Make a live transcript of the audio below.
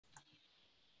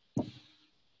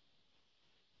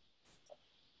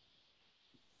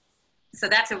So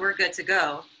that's it, we're good to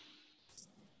go.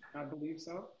 I believe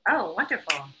so. Oh,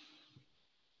 wonderful.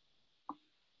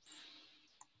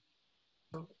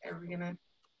 Are we gonna?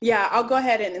 Yeah, I'll go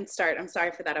ahead and start. I'm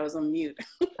sorry for that. I was on mute.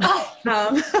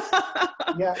 Yeah,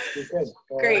 you're good.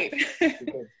 Great. You're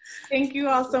good. Thank you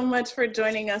all so much for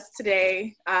joining us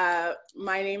today.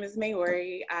 My name is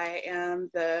Mayori. I am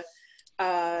the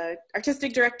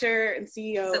artistic director and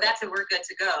CEO. So that's it, we're good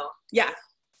to go. Yeah,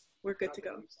 we're good to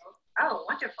go. Oh,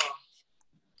 wonderful.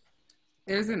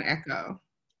 There's an echo.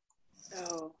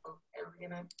 Oh, Are we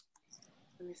gonna?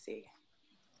 let me see.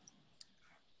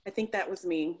 I think that was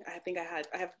me. I think I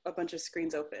have a bunch of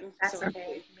screens open. That's so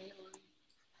okay.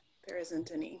 there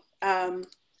isn't any.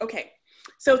 Okay,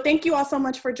 so thank you all so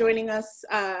much for joining us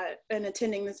and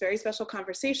attending this very special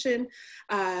conversation.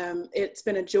 It's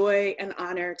been a joy and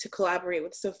honor to collaborate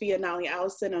with Sophia Nahli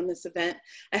Allison on this event.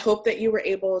 I hope that you were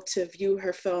able to view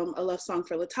her film, A Love Song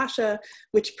for Latasha,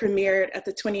 which premiered at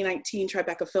the 2019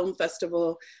 Tribeca Film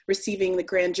Festival, receiving the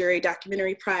Grand Jury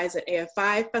Documentary Prize at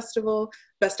AFI Festival,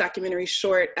 Best Documentary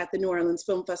Short at the New Orleans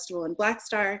Film Festival and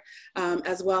BlackStar,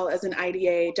 as well as an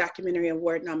IDA Documentary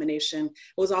Award nomination. It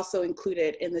was also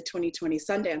included in the 2020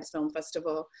 Sundance Film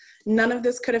Festival. None of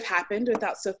this could have happened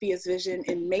without Sophia's vision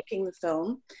in making the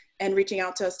film and reaching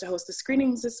out to us to host the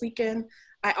screenings this weekend.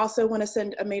 I also want to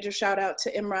send a major shout out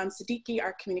to Imran Siddiqui,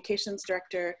 our communications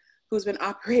director, who's been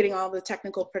operating all the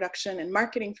technical production and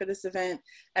marketing for this event.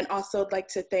 And also I'd like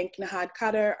to thank Nahad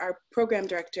Kader, our program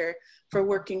director, for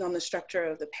working on the structure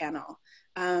of the panel.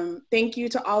 Thank you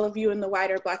to all of you in the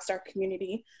wider BlackStar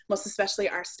community, most especially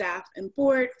our staff and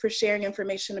board, for sharing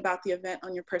information about the event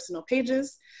on your personal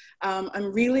pages.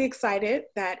 I'm really excited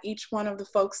that each one of the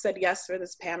folks said yes for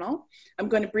this panel. I'm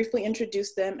going to briefly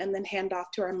introduce them and then hand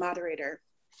off to our moderator.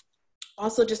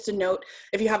 Also, just a note,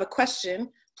 if you have a question,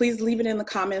 please leave it in the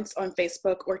comments on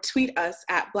Facebook or tweet us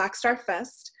at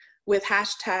BlackStarFest with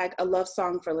hashtag A Love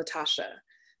Song for Latasha.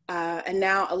 And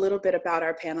now a little bit about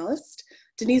our panelists.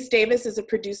 Denise Davis is a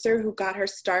producer who got her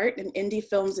start in indie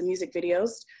films and music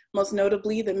videos, most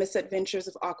notably The Misadventures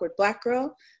of Awkward Black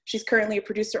Girl. She's currently a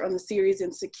producer on the series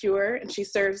Insecure, and she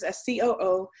serves as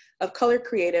COO of Color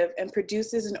Creative and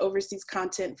produces and oversees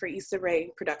content for Issa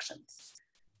Rae Productions.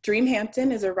 Dream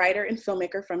Hampton is a writer and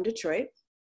filmmaker from Detroit.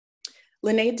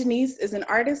 Lene Denise is an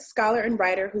artist, scholar, and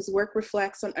writer whose work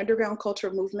reflects on underground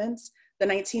cultural movements, the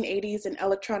 1980s, and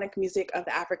electronic music of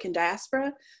the African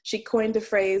diaspora. She coined the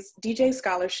phrase DJ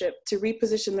scholarship to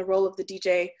reposition the role of the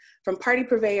DJ from party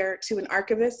purveyor to an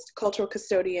archivist, cultural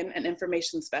custodian, and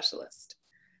information specialist.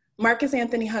 Marcus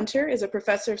Anthony Hunter is a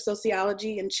professor of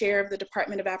sociology and chair of the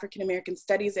Department of African American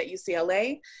Studies at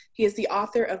UCLA. He is the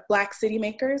author of Black City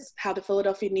Makers: How the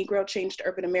Philadelphia Negro Changed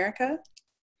Urban America,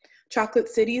 Chocolate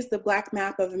Cities: The Black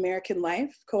Map of American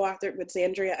Life, co-authored with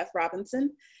Zandria F.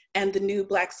 Robinson, and The New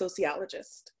Black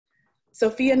Sociologist.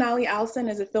 Sophia Nahli Allison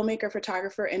is a filmmaker,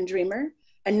 photographer, and dreamer.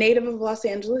 A native of Los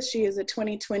Angeles, she is a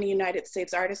 2020 United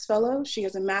States Artist Fellow. She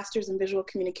has a master's in visual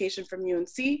communication from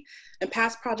UNC, and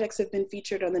past projects have been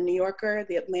featured on The New Yorker,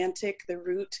 The Atlantic, The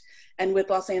Root, and with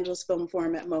Los Angeles Film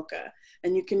Forum at MoCA.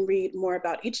 And you can read more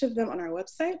about each of them on our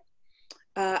website.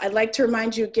 I'd like to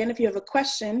remind you again, if you have a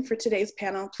question for today's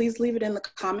panel, please leave it in the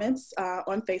comments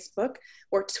on Facebook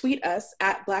or tweet us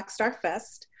at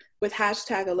BlackStarFest with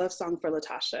hashtag A Love Song for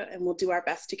Latasha, and we'll do our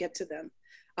best to get to them.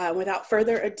 Without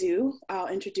further ado, I'll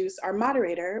introduce our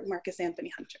moderator, Marcus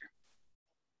Anthony Hunter.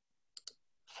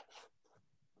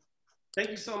 Thank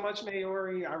you so much,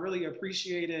 Mayori. I really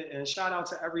appreciate it. And shout out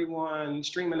to everyone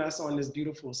streaming us on this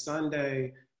beautiful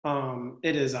Sunday.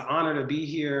 It is an honor to be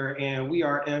here, and we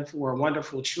are in for a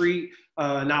wonderful treat.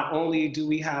 Not only do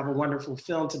we have a wonderful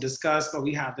film to discuss, but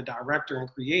we have the director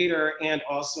and creator, and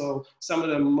also some of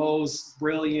the most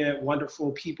brilliant,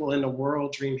 wonderful people in the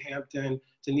world: Dream Hampton,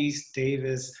 Denise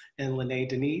Davis, and Lene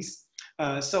Denise.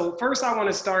 So first I want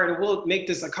to start, and we'll make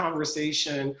this a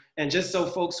conversation. And just so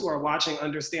folks who are watching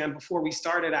understand, before we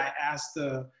started, I asked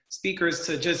the speakers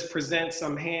to just present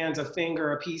some hands, a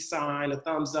finger, a peace sign, a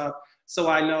thumbs up, so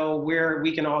I know where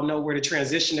we can all know where to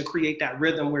transition to create that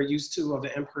rhythm we're used to of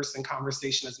the in-person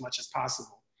conversation as much as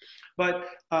possible. But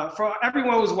for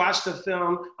everyone who's watched the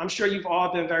film, I'm sure you've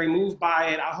all been very moved by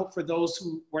it. I hope for those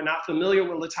who were not familiar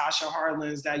with Latasha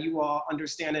Harlins that you all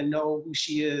understand and know who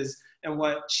she is and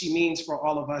what she means for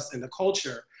all of us in the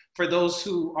culture. For those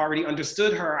who already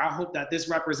understood her, I hope that this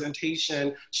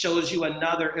representation shows you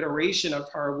another iteration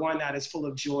of her, one that is full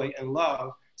of joy and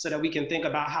love, so that we can think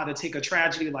about how to take a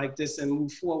tragedy like this and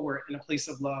move forward in a place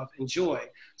of love and joy.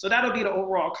 So that'll be the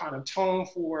overall kind of tone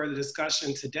for the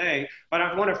discussion today. But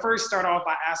I want to first start off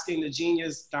by asking the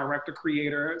genius director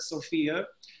creator, Sophia,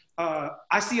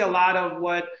 I see a lot of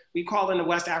what we call in the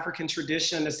West African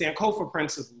tradition, the Sankofa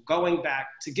principle, going back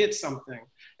to get something.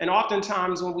 And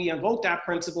oftentimes when we invoke that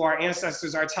principle, our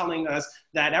ancestors are telling us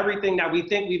that everything that we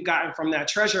think we've gotten from that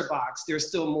treasure box, there's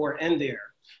still more in there.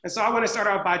 And so I want to start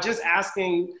off by just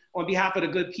asking, on behalf of the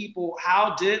good people,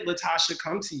 how did Latasha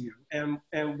come to you? And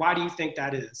why do you think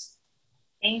that is?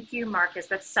 Thank you, Marcus.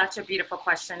 That's such a beautiful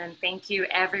question. And thank you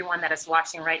everyone that is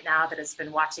watching right now, that has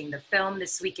been watching the film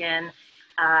this weekend.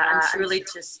 I'm truly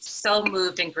just so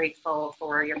moved and grateful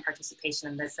for your participation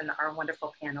in this and our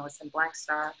wonderful panelists in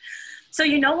BlackStar. So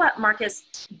you know what,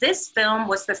 Marcus, this film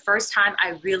was the first time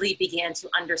I really began to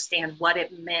understand what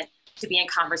it meant to be in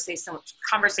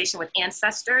conversation with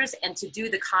ancestors and to do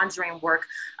the conjuring work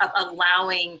of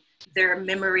allowing their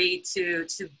memory to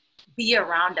be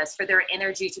around us, for their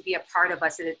energy to be a part of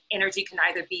us. And energy can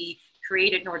neither be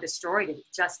created nor destroyed, it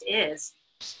just is.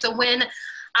 So when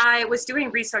I was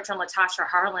doing research on Latasha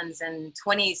Harlins in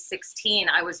 2016,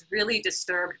 I was really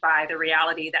disturbed by the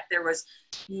reality that there was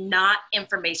not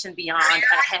information beyond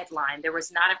a headline. There was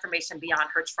not information beyond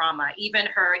her trauma. Even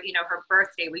her, her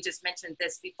birthday, we just mentioned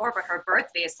this before, but her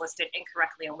birthday is listed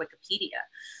incorrectly on Wikipedia.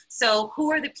 So who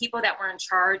are the people that were in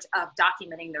charge of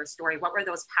documenting their story? What were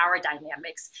those power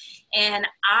dynamics? And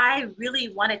I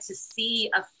really wanted to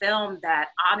see a film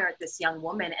that honored this young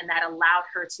woman and that allowed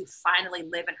her to finally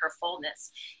live in her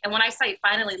fullness. And when I say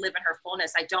finally live in her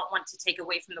fullness, I don't want to take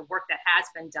away from the work that has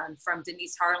been done from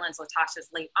Denise Harlins, Latasha's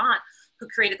late aunt, who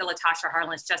created the Latasha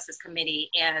Harlins Justice Committee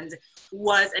and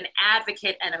was an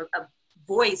advocate and a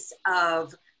voice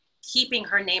of keeping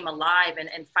her name alive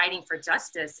and fighting for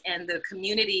justice, and the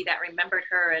community that remembered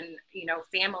her, and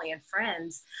family and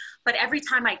friends. But every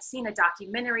time I'd seen a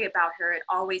documentary about her, it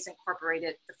always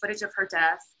incorporated the footage of her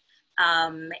death,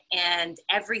 and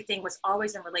everything was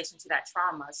always in relation to that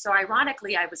trauma. So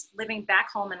ironically, I was living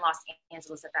back home in Los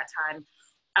Angeles at that time,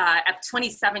 of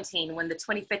 2017, when the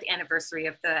 25th anniversary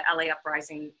of the LA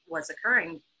Uprising was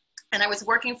occurring. And I was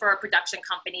working for a production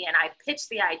company, and I pitched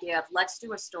the idea of, let's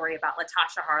do a story about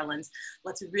Latasha Harlins.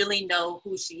 Let's really know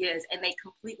who she is. And they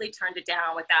completely turned it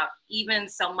down without even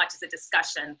so much as a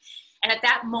discussion. And at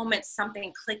that moment,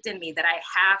 something clicked in me that I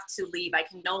have to leave. I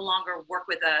can no longer work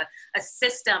with a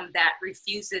system that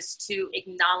refuses to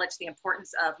acknowledge the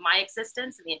importance of my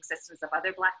existence and the existence of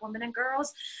other Black women and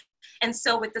girls. And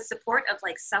so with the support of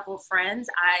several friends,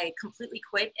 I completely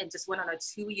quit and just went on a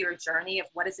 2-year journey of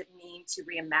what does it mean to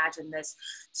reimagine this,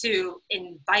 to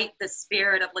invite the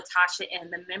spirit of Latasha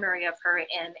and the memory of her in,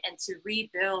 and to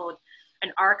rebuild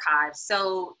an archive.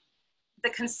 So the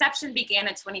conception began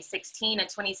in 2016, and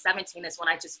 2017 is when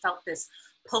I just felt this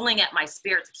pulling at my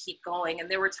spirit to keep going. And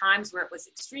there were times where it was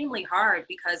extremely hard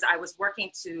because I was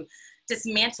working to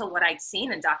dismantle what I'd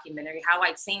seen in documentary, how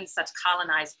I'd seen such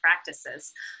colonized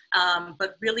practices,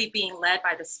 but really being led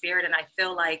by the spirit. And I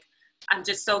feel like I'm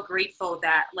just so grateful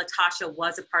that Latasha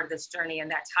was a part of this journey, and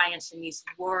that Ty and Shanice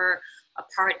were a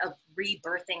part of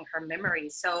rebirthing her memory.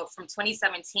 So from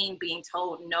 2017 being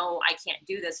told, no, I can't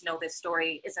do this, no, this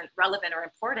story isn't relevant or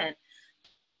important,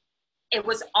 it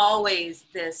was always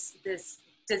this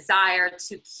desire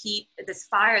to keep this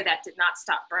fire that did not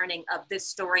stop burning of this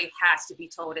story has to be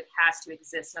told, it has to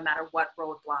exist no matter what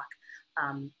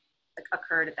roadblock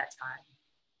occurred at that time.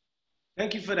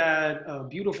 Thank you for that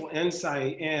beautiful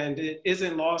insight. And it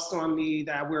isn't lost on me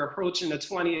that we're approaching the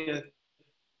 20th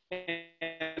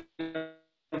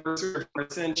anniversary of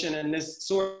Ascension, and this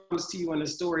sort of comes to you in the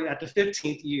story at the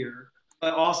 15th year,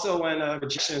 but also in a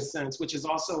rejection sense, which is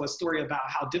also a story about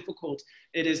how difficult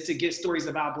it is to get stories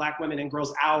about Black women and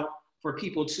girls out for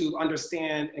people to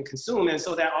understand and consume. And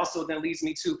so that also then leads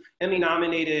me to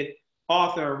Emmy-nominated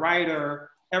author, writer,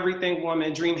 everything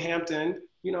woman, Dream Hampton.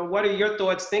 What are your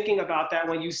thoughts thinking about that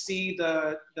when you see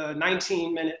the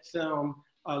 19-minute film,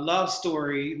 love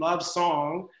story, love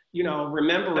song,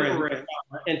 remembering it,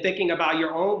 and thinking about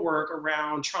your own work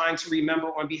around trying to remember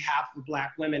on behalf of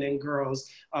Black women and girls?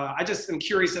 I just am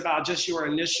curious about just your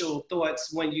initial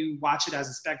thoughts when you watch it as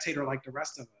a spectator like the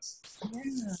rest of us.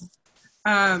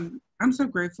 Yeah. I'm so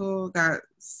grateful that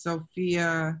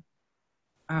Sophia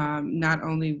not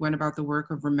only went about the work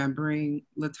of remembering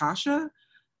Latasha,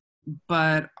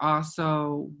 but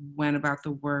also went about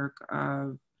the work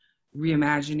of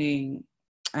reimagining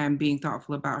and being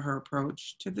thoughtful about her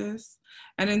approach to this.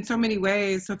 And in so many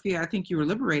ways, Sophia, I think you were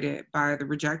liberated by the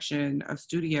rejection of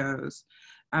studios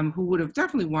who would have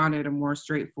definitely wanted a more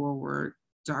straightforward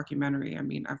documentary. I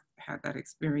mean, I've had that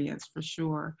experience for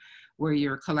sure, where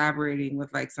you're collaborating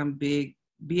with some big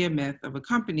behemoth of a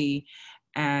company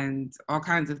and all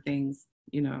kinds of things,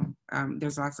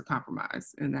 there's lots of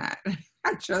compromise in that.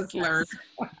 I just learned.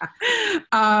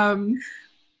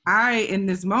 I, in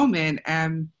this moment,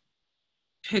 am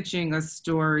pitching a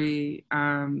story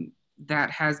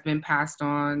that has been passed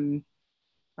on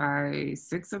by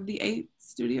 6 of the 8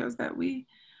 studios that we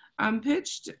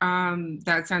pitched,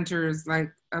 that centers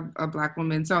like a Black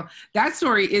woman. So that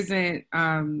story isn't,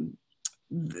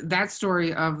 that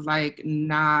story of like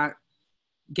not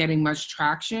getting much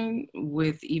traction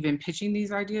with even pitching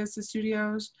these ideas to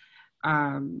studios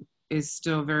is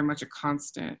still very much a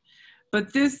constant.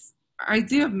 But this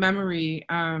idea of memory,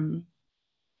 I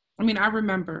mean, I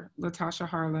remember Latasha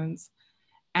Harlins,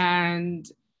 and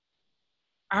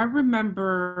I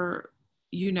remember,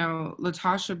 you know,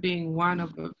 Latasha being one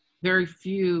of the very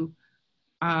few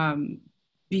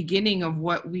beginning of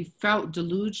what we felt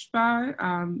deluged by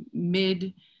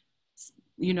mid,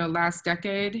 you know, last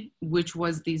decade, which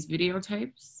was these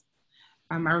videotapes.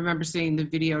 I remember seeing the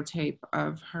videotape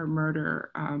of her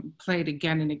murder played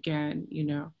again and again, you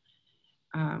know.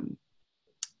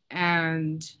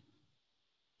 And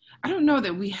I don't know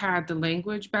that we had the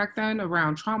language back then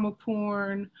around trauma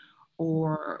porn,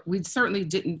 or we certainly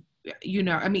didn't, you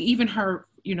know, I mean, even her,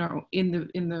 you know,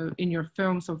 in your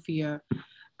film, Sophia,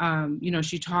 you know,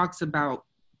 she talks about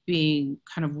being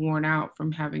kind of worn out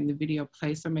from having the video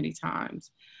play so many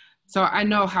times. So I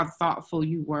know how thoughtful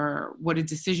you were, what a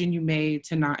decision you made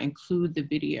to not include the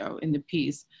video in the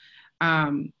piece.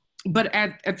 But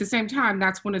at the same time,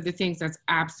 that's one of the things that's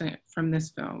absent from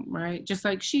this film, right? Just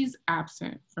like she's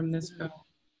absent from this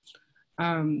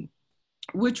film,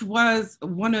 which was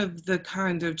one of the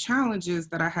kind of challenges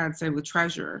that I had, say, with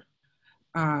Treasure,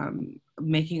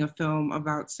 making a film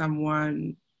about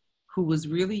someone who was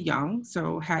really young,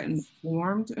 so hadn't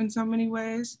formed in so many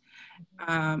ways,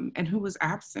 and who was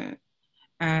absent.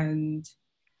 And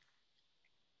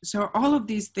so all of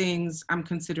these things I'm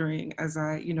considering as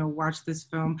I, you know, watch this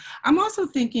film. I'm also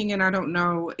thinking, and I don't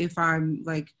know if I'm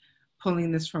like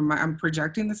pulling this from I'm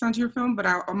projecting this onto your film, but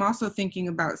I'm also thinking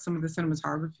about some of the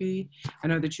cinematography. I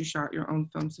know that you shot your own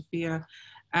film, Sophia,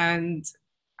 and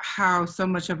how so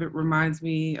much of it reminds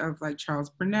me of like Charles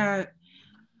Burnett,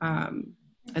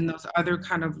 and those other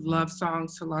kind of love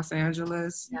songs to Los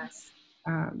Angeles. Yes.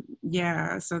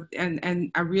 Yeah, so,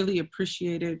 and I really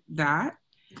appreciated that.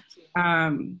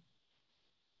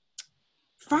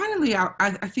 Finally,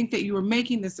 I think that you were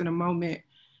making this in a moment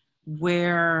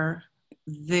where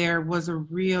there was a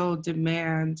real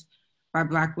demand by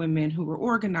Black women who were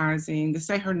organizing. The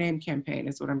Say Her Name campaign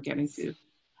is what I'm getting to,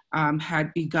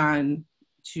 had begun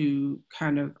to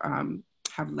kind of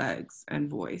have legs and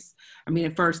voice. I mean,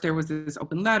 at first there was this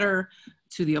open letter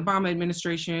to the Obama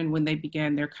administration when they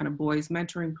began their kind of boys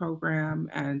mentoring program,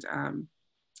 and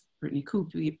Brittany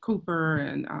Cooper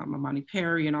and Amani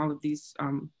Perry and all of these,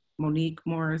 Monique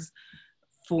Morris,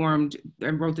 formed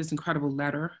and wrote this incredible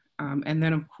letter. And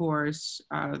then of course,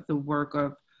 the work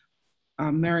of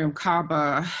Miriam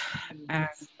Kaba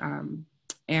and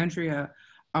Andrea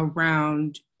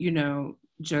around, you know,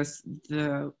 just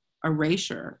the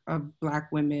erasure of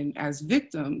Black women as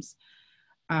victims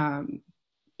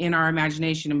in our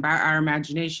imagination. And by our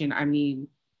imagination, I mean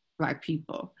Black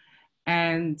people.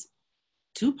 And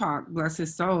Tupac, bless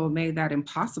his soul, made that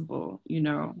impossible, you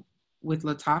know, with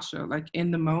Latasha. Like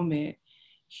in the moment,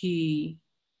 he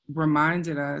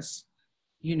reminded us,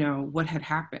 you know, what had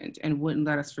happened and wouldn't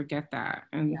let us forget that.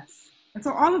 And, and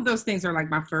so all of those things are like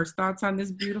my first thoughts on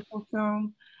this beautiful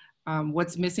film.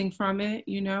 What's missing from it,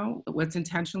 you know, what's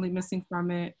intentionally missing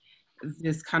from it,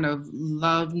 this kind of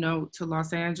love note to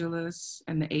Los Angeles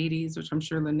and the 80s, which I'm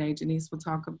sure Lene Janice will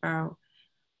talk about.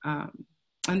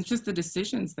 And just the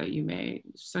decisions that you made,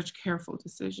 such careful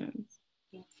decisions.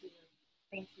 Thank you.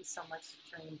 Thank you so much,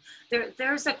 Dream.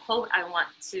 There's a quote I want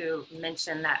to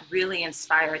mention that really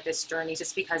inspired this journey,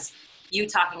 just because you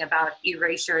talking about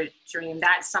erasure, Dream,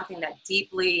 that's something that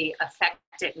deeply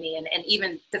affected me, and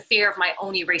even the fear of my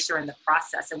own erasure in the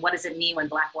process. And what does it mean when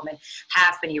Black women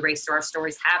have been erased or our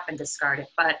stories have been discarded?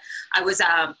 But I was,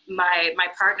 my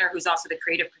partner, who's also the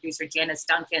creative producer, Janice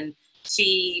Duncan,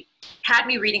 she had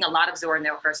me reading a lot of Zora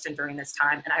Neale Hurston during this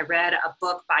time. And I read a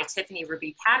book by Tiffany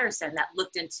Ruby Patterson that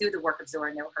looked into the work of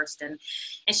Zora Neale Hurston.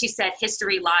 And she said,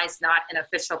 history lies not in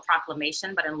official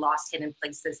proclamation, but in lost hidden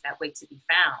places that wait to be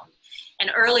found.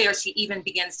 And earlier, she even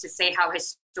begins to say how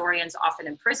historians often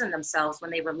imprison themselves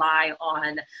when they rely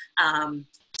on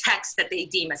texts that they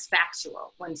deem as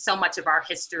factual, when so much of our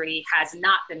history has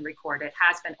not been recorded,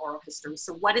 has been oral history.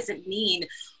 So what does it mean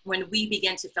when we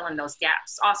begin to fill in those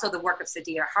gaps? Also the work of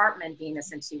Saidiya Hartman,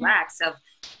 Venus in Two Acts, of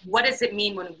what does it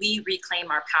mean when we reclaim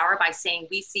our power by saying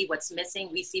we see what's missing,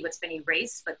 we see what's been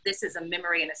erased, but this is a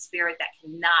memory and a spirit that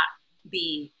cannot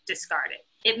be discarded.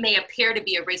 it may appear to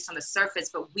be erased on the surface,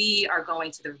 but we are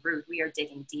going to the root. We are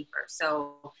digging deeper.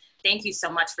 So thank you so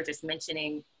much for just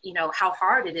mentioning, you know, how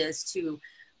hard it is to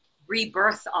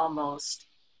rebirth almost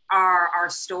our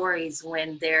stories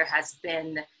when there has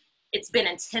been, it's been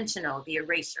intentional, the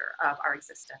erasure of our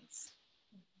existence.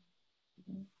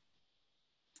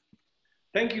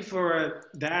 Thank you for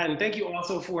that. And thank you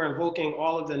also for invoking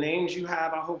all of the names you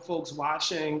have. I hope folks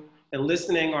watching and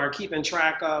listening are keeping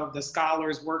track of the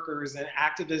scholars, workers, and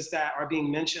activists that are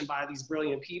being mentioned by these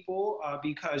brilliant people,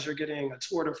 because you're getting a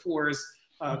tour de force,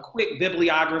 quick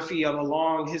bibliography of a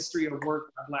long history of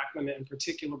work by Black women in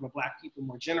particular, but Black people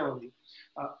more generally.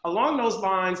 Along those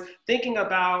lines, thinking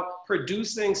about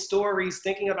producing stories,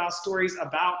 thinking about stories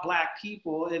about Black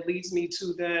people, it leads me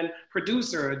to then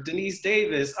producer Denise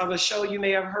Davis of a show you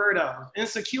may have heard of,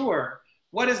 Insecure.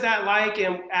 What is that like?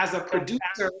 And as a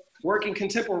producer, working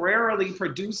contemporarily,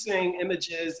 producing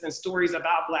images and stories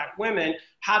about Black women,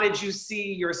 how did you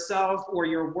see yourself or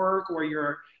your work or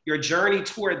your journey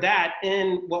toward that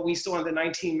in what we saw in the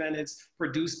 19 minutes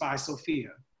produced by Sophia?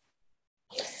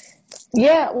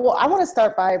 Yeah, well, I want to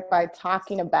start by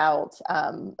talking about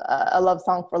A Love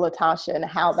Song for Latasha and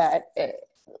how that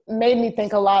made me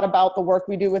think a lot about the work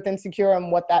we do with Insecure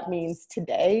and what that means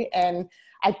today. And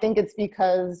I think it's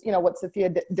because, you know, what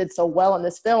Sophia did so well in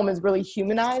this film is really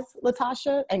humanize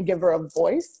Latasha and give her a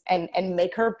voice and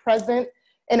make her present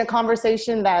in a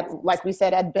conversation that, like we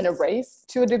said, had been erased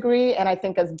to a degree. And I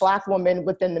think as Black women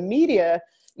within the media,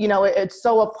 you know, it's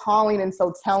so appalling and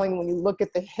so telling when you look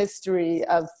at the history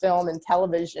of film and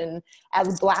television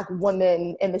as Black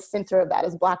women in the center of that,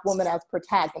 as Black women as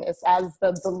protagonists, as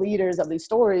the leaders of these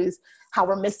stories, how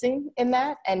we're missing in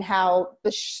that, and how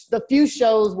the few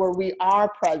shows where we are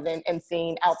present and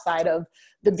seen outside of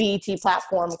the BET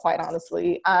platform, quite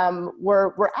honestly,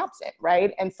 were absent,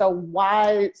 right? And so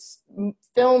why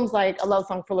films like A Love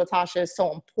Song for Latasha is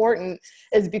so important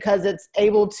is because it's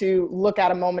able to look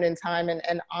at a moment in time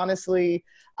and honestly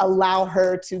allow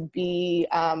her to be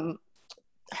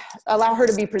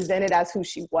presented as who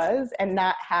she was and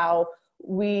not how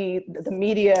the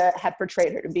media had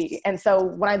portrayed her to be. And so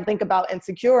when I think about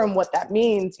Insecure and what that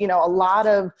means, you know, a lot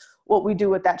of what we do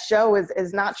with that show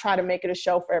is not try to make it a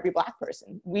show for every Black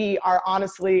person. We are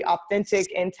honestly authentic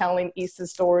in telling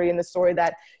Issa's story and the story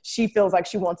that she feels like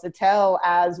she wants to tell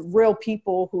as real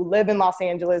people who live in Los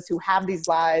Angeles, who have these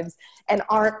lives and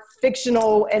aren't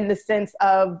fictional in the sense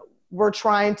of we're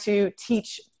trying to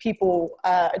teach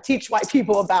white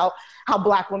people about how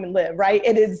Black women live, right?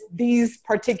 It is these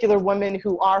particular women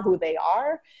who are who they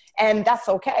are, and that's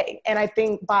okay. And I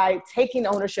think by taking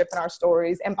ownership in our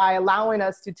stories and by allowing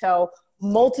us to tell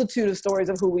multitude of stories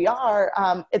of who we are,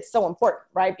 it's so important,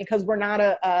 right? Because we're not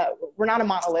a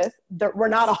monolith. We're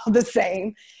not all the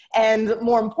same. And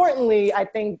more importantly, I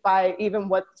think by even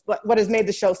what has made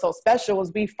the show so special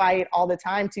is we fight all the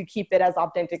time to keep it as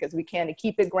authentic as we can, to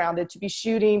keep it grounded, to be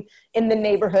shooting in the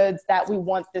neighborhoods that we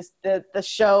want the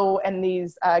show and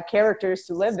these characters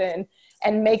to live in,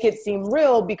 and make it seem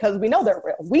real because we know they're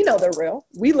real. We know they're real.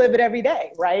 We live it every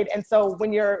day, right? And so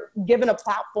when you're given a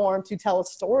platform to tell a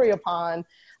story upon,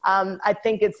 I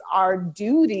think it's our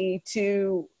duty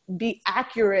to be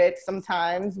accurate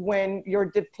sometimes when you're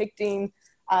depicting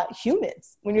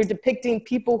humans, when you're depicting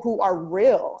people who are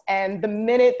real. And the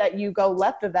minute that you go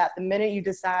left of that, the minute you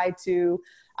decide to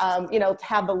to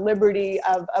have the liberty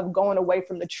of going away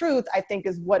from the truth, I think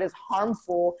is what is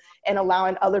harmful in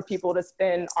allowing other people to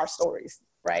spin our stories,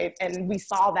 right? And we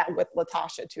saw that with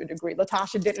Latasha to a degree.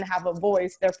 Latasha didn't have a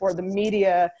voice, therefore the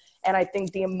media, and I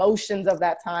think the emotions of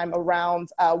that time around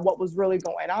what was really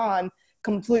going on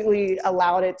completely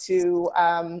allowed it to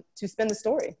spin the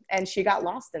story, and she got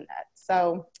lost in that.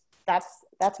 So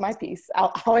that's my piece.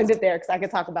 I'll end it there because I could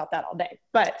talk about that all day.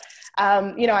 But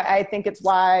I think it's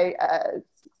why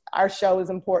our show is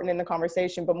important in the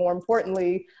conversation, but more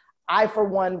importantly, I, for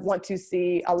one, want to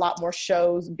see a lot more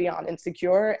shows beyond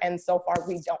Insecure, and so far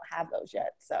we don't have those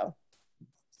yet, so.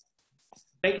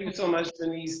 Thank you so much,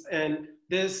 Denise. And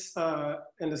this,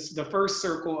 the first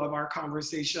circle of our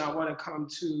conversation, I want to come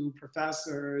to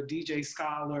Professor, DJ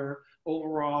Scholar,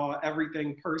 overall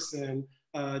everything person,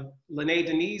 Lene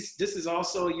Denise. This is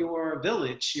also your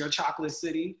village, your chocolate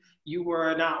city. You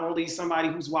were not only somebody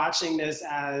who's watching this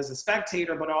as a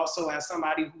spectator, but also as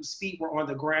somebody whose feet were on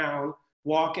the ground,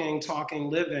 walking,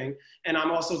 talking, living. And I'm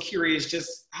also curious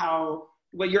just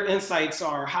what your insights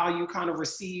are, how you kind of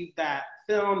received that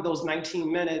film, those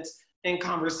 19 minutes, in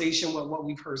conversation with what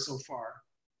we've heard so far.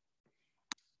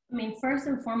 I mean, first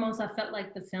and foremost, I felt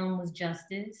like the film was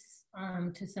justice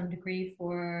to some degree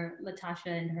for Latasha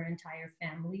and her entire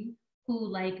family,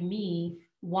 who, like me,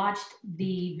 watched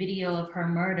the video of her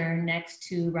murder next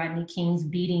to Rodney King's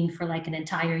beating for like an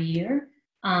entire year,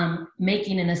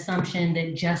 making an assumption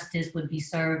that justice would be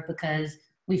served because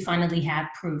we finally had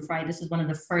proof, right? This is one of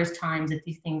the first times that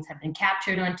these things have been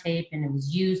captured on tape, and it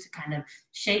was used to kind of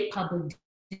shape public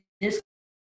discourse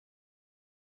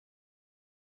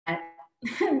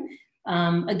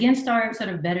against our sort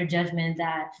of better judgment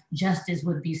that justice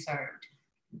would be served.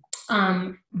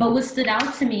 But what stood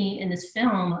out to me in this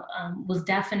film was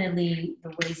definitely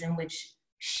the ways in which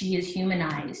she is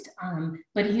humanized,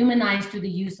 but humanized through the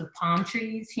use of palm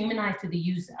trees, humanized through the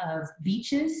use of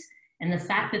beaches, and the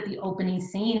fact that the opening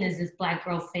scene is this Black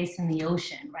girl facing the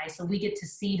ocean, right? So we get to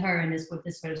see her in this with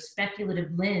this sort of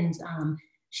speculative lens.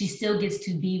 She still gets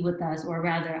to be with us, or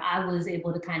rather, I was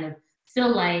able to kind of feel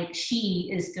like she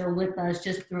is still with us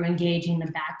just through engaging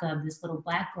the back of this little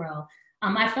Black girl.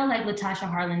 I felt like Latasha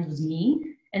Harlins was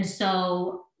me. And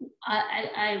so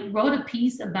I wrote a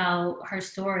piece about her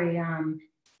story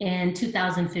in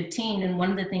 2015. And one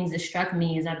of the things that struck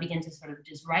me as I began to sort of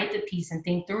just write the piece and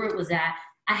think through it was that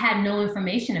I had no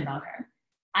information about her.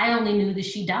 I only knew that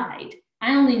she died.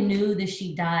 I only knew that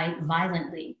she died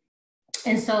violently.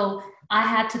 And so I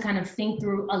had to kind of think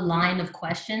through a line of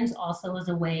questions also as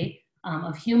a way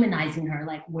of humanizing her,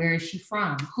 like, where is she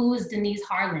from? Who is Denise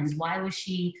Harlins? Why was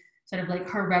she sort of like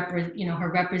her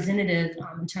representative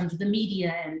in terms of the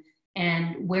media,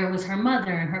 and where was her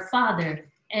mother and her father,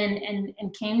 and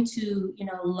came to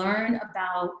learn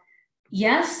about,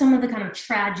 yes, some of the kind of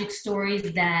tragic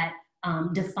stories that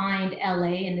defined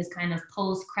LA in this kind of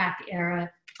post-crack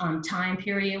era time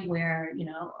period where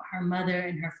her mother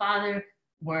and her father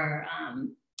were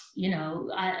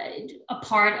a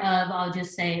part of, I'll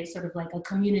just say, sort of like a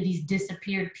community's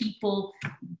disappeared people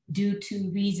due to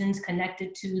reasons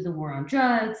connected to the war on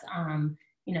drugs,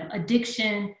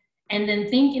 addiction, and then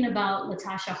thinking about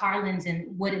Latasha Harlins and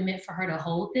what it meant for her to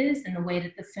hold this, and the way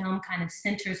that the film kind of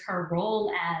centers her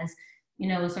role as,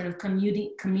 a sort of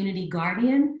community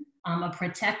guardian, a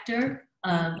protector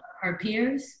of her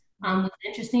peers. Was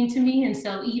interesting to me. And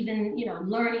so even,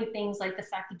 learning things like the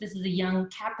fact that this is a young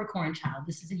Capricorn child,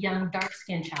 this is a young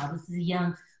dark-skinned child, this is a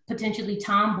young, potentially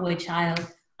tomboy child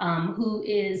who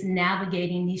is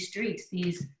navigating these streets,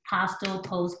 these hostile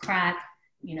post-crack,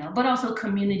 but also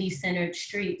community-centered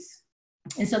streets.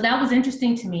 And so that was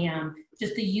interesting to me,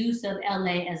 just the use of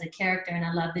LA as a character. And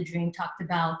I love the Dream talked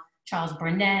about Charles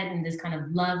Burnett and this kind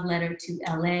of love letter to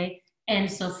LA, and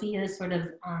Sophia sort of,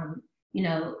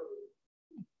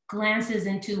 glances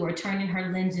into, or turning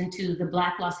her lens into, the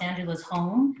Black Los Angeles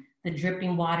home, the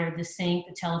dripping water, the sink,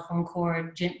 the telephone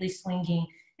cord gently swinging,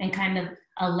 and kind of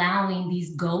allowing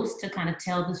these ghosts to kind of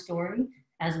tell the story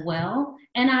as well.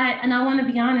 And I want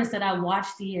to be honest that I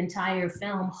watched the entire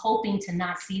film hoping to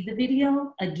not see the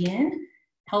video again,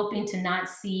 hoping to not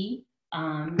see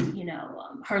her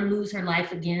lose her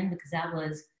life again, because that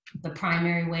was the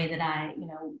primary way that I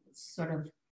sort of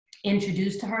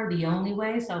introduced to her, the only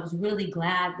way. So I was really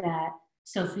glad that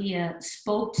Sophia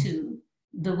spoke to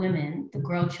the women, the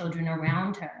girl children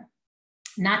around her.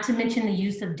 Not to mention the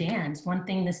use of dance. One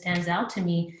thing that stands out to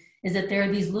me is that there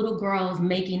are these little girls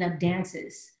making up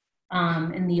dances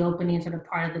in the opening sort of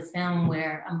part of the film,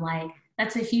 where I'm like,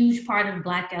 that's a huge part of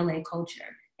Black LA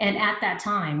culture. And at that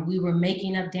time, we were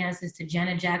making up dances to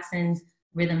Janet Jackson's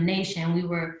Rhythm Nation. We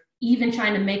were even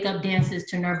trying to make up dances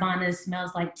to Nirvana's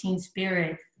Smells Like Teen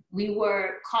Spirit. We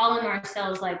were calling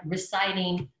ourselves, like,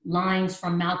 reciting lines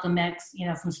from Malcolm X,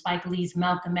 from Spike Lee's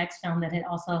Malcolm X film that had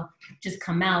also just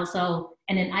come out. So,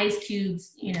 and then Ice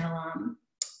Cube's,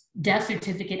 Death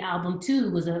Certificate album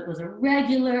too was a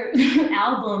regular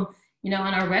album,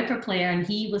 on our record player. And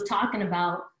he was talking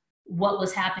about what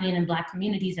was happening in Black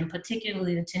communities, and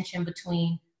particularly the tension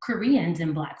between Koreans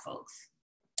and Black folks.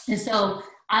 And so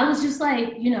I was just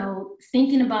like,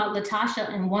 thinking about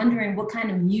Latasha and wondering what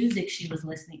kind of music she was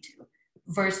listening to,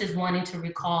 versus wanting to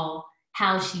recall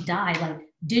how she died. Like,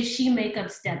 did she make up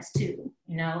steps too?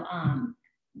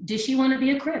 Did she want to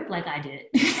be a Crip like I did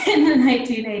in the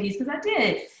 1980s? Because I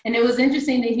did. And it was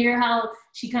interesting to hear how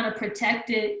she kind of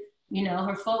protected,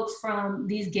 her folks from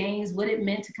these gangs, what it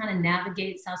meant to kind of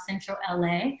navigate South Central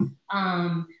LA,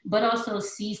 but also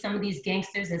see some of these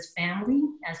gangsters as family,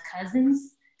 as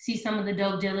cousins, see some of the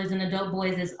dope dealers and the dope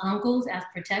boys as uncles, as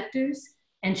protectors,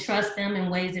 and trust them in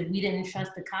ways that we didn't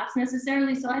trust the cops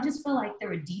necessarily. So I just felt like there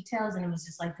were details, and it was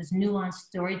just like this nuanced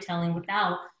storytelling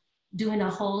without doing a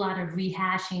whole lot of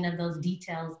rehashing of those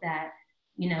details that,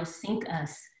 sink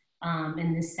us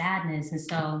in this sadness. And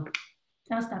so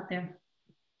I'll stop there.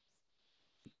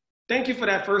 Thank you for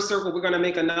that first circle. We're going to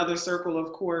make another circle,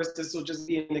 of course. This will just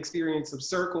be an experience of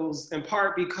circles, in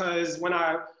part because when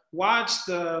I watched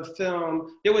the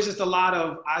film, there was just a lot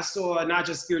of, I saw not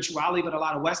just spirituality, but a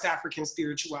lot of West African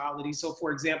spirituality. So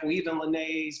for example, even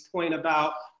Lene's point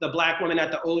about the Black woman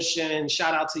at the ocean,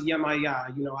 shout out to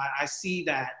Yemaya, you know, I see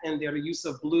that in there, the use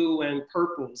of blue and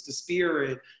purples, the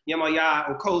spirit,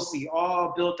 Yemaya, Okosi,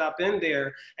 all built up in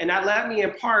there. And that led me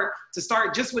in part to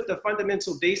start just with the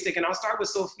fundamental basic, and I'll start with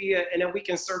Sophia, and then we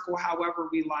can circle however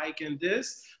we like in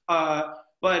this.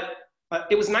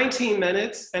 It was 19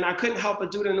 minutes, and I couldn't help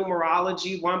but do the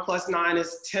numerology. 1 + 9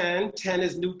 is 10, 10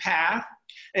 is new path.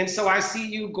 And so I see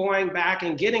you going back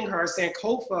and getting her,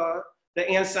 Sankofa, the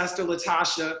ancestor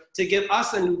Latasha, to give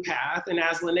us a new path. And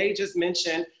as Lene just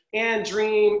mentioned, and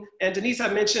Dream and Denise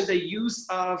have mentioned the use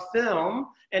of film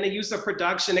and the use of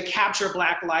production to capture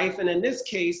Black life. And in this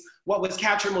case, what was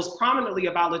captured most prominently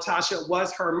about Latasha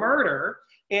was her murder.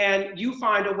 And you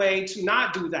find a way to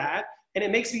not do that. And it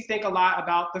makes me think a lot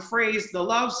about the phrase, the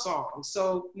love song.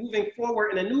 So moving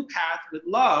forward in a new path with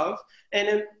love,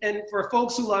 and for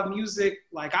folks who love music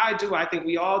like I do, I think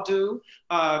we all do,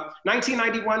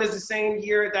 1991 is the same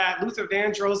year that Luther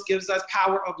Vandross gives us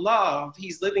Power of Love.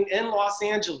 He's living in Los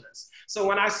Angeles. So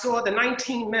when I saw the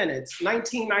 19 minutes,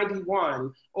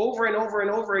 1991, over and over and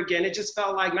over again, it just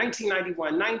felt like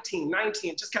 1991,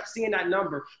 19, just kept seeing that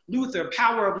number. Luther,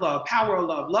 Power of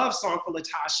Love, love song for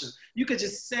Latasha. You could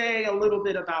just say a little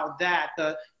bit about that,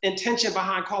 the intention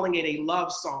behind calling it a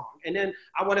love song. And then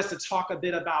I want us to talk a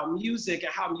bit about music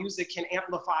and how music can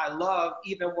amplify love,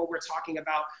 even when we're talking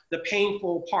about the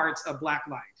painful parts of Black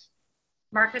life.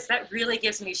 Marcus, that really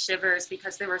gives me shivers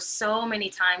because there were so many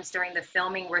times during the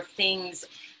filming where things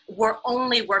were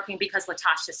only working because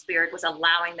Latasha's spirit was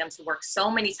allowing them to work. So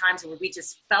many times where we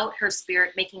just felt her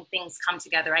spirit making things come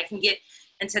together. I can get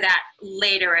into that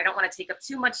later. I don't want to take up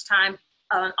too much time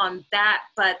on that,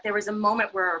 but there was a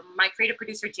moment where my creative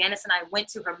producer Janice and I went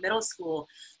to her middle school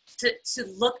to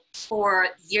look for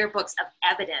yearbooks of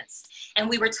evidence. And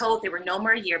we were told there were no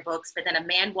more yearbooks, but then a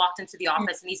man walked into the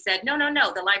office and he said, no,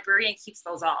 the librarian keeps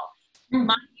those all.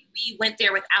 We went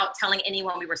there without telling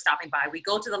anyone we were stopping by. We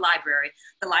go to the library.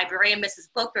 The librarian, Mrs.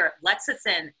 Booker, lets us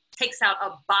in, takes out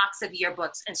a box of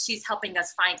yearbooks, and she's helping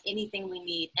us find anything we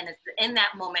need. And it's in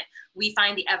that moment, we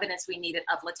find the evidence we needed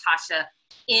of Latasha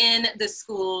in the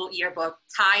school yearbook.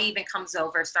 Ty even comes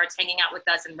over, starts hanging out with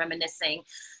us and reminiscing.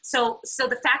 So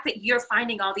the fact that you're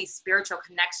finding all these spiritual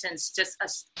connections,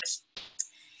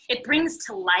 it brings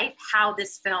to life how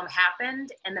this film happened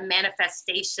and the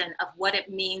manifestation of what it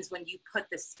means when you put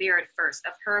the spirit first,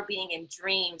 of her being in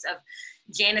dreams, of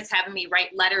Janice having me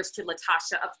write letters to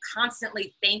Latasha, of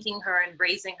constantly thanking her and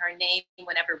raising her name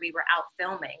whenever we were out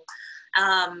filming.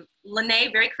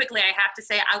 Lene, very quickly, I have to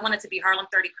say, I wanted to be Harlem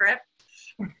 30 Crip.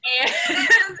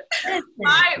 And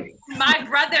my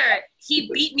brother,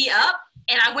 he beat me up,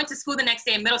 and I went to school the next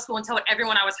day in middle school and told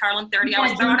everyone I was Harlem 30.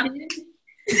 I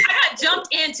got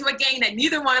jumped into a gang that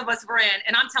neither one of us were in,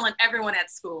 and I'm telling everyone at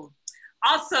school.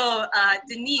 Also,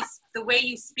 Denise, the way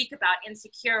you speak about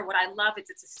insecure, what I love is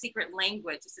it's a secret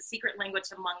language. It's a secret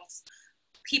language amongst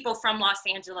people from Los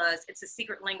Angeles. It's a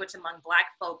secret language among Black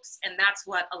folks, and that's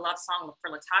what a love song for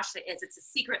Latasha is. It's a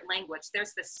secret language.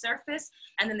 There's the surface,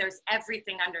 and then there's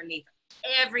everything underneath.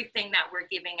 Everything that we're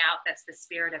giving out, that's the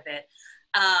spirit of it.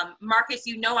 Marcus,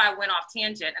 you know I went off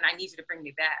tangent, and I need you to bring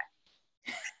me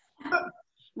back.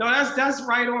 No, that's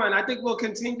right on. I think we'll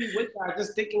continue with that,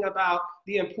 just thinking about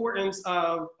the importance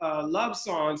of love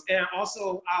songs. And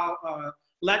also, I'll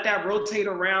let that rotate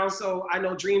around. So I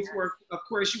know Dreams work, of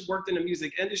course, you worked in the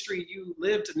music industry, you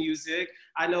lived music.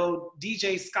 I know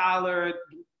DJ Scholar,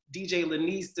 DJ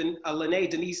Lene,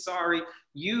 Denise, sorry,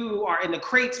 you are in the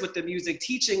crates with the music,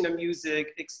 teaching the music,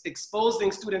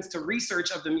 exposing students to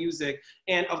research of the music.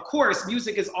 And of course,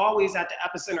 music is always at the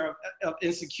epicenter of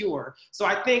Insecure. So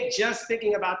I think just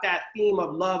thinking about that theme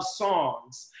of love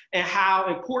songs and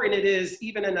how important it is,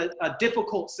 even in a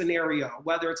difficult scenario,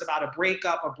 whether it's about a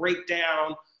breakup, a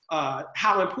breakdown,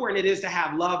 how important it is to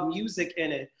have love music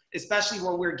in it, especially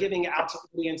when we're giving it out to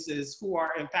audiences who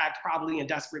are in fact probably in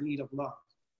desperate need of love.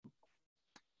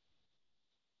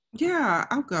 Yeah,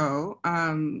 I'll go.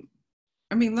 I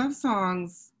mean, love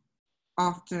songs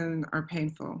often are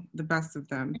painful, the best of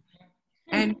them.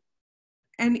 And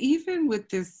even with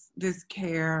this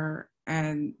care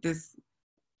and this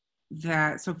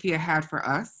that Sophia had for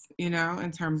us, you know,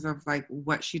 in terms of like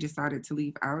what she decided to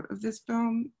leave out of this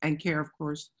film, and care, of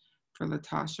course, for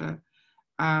Latasha,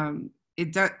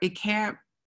 it can't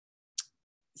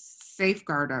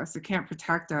safeguard us, it can't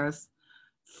protect us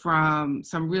from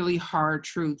some really hard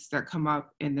truths that come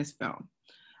up in this film.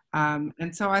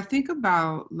 And so I think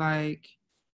about like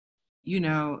you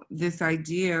know, this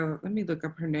idea, let me look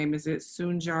up her name, is it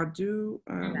Sunjadu?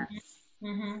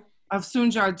 Yes. Of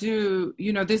Sunjadu,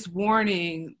 you know, this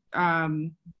warning,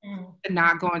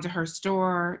 not going to her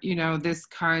store, you know, this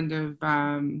kind of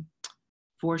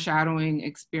foreshadowing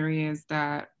experience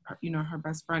that, you know, her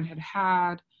best friend had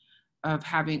had of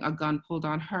having a gun pulled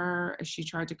on her as she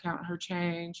tried to count her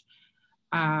change.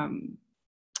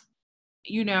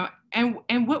 You know,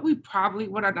 and what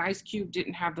an Ice Cube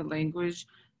didn't have the language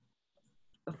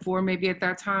for maybe at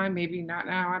that time, maybe not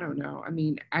now, I don't know. I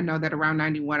mean, I know that around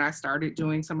 91, I started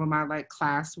doing some of my like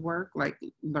class work, like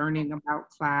learning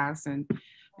about class and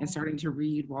starting to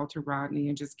read Walter Rodney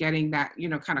and just getting that, you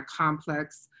know, kind of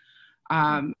complex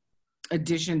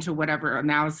addition to whatever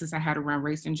analysis I had around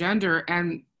race and gender.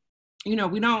 And, you know,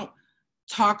 we don't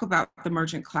talk about the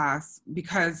merchant class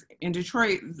because in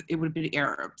Detroit, it would be the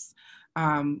Arabs.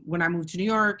 When I moved to New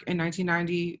York in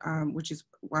 1990, which is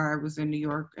why I was in New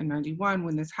York in 91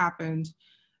 when this happened,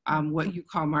 what you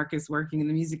call, Marcus, working in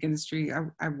the music industry,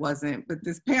 I wasn't, but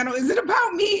this panel isn't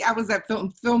about me. I was at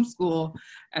film school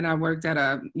and I worked at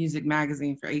a music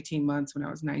magazine for 18 months when I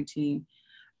was 19.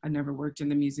 I never worked in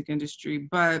the music industry,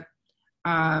 but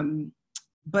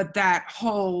that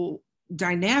whole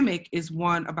dynamic is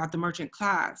one about the merchant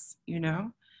class, you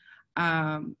know?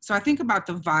 So I think about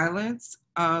the violence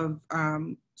of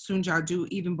Sunjadu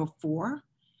even before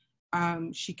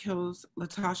she kills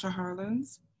Latasha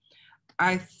Harlins.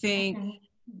 I think,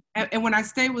 and when I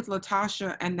stay with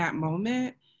Latasha and that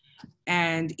moment,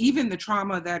 and even the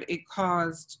trauma that it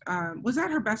caused, was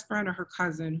that her best friend or her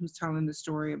cousin who's telling the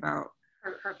story about?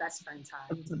 Her best friend, Ty.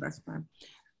 Her best friend.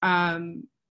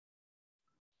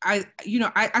 I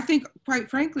think, quite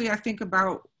frankly, I think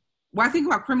about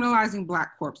criminalizing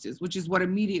Black corpses, which is what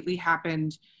immediately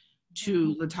happened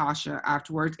to Latasha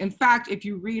afterwards. In fact, if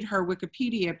you read her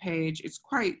Wikipedia page, it's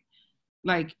quite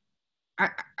like, I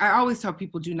always tell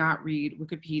people do not read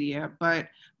Wikipedia, but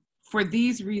for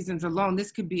these reasons alone,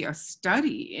 this could be a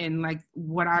study in like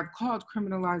what I've called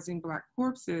criminalizing Black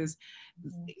corpses.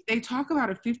 They talk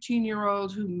about a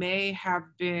 15-year-old who may have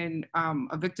been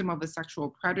a victim of a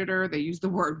sexual predator. They use the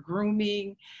word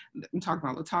grooming. I'm talking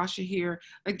about Latasha here.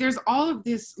 Like there's all of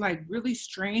this like really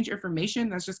strange information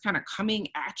that's just kind of coming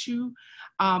at you,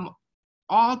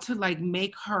 all to like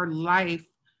make her life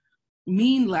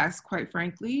mean less, quite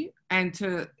frankly, and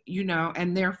to, you know,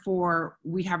 and therefore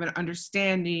we have an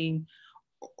understanding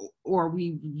or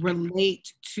we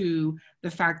relate to the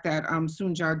fact that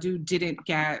Sunjadu didn't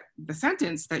get the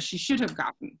sentence that she should have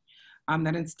gotten,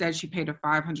 that instead she paid a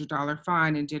 $500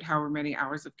 fine and did however many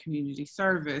hours of community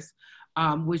service,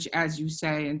 which, as you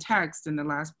say in text in the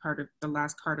last part of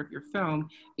your film,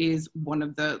 is one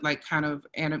of the like kind of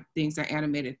things that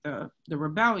animated the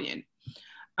rebellion.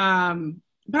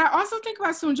 But I also think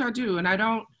about Sunjadu, and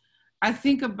I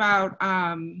think about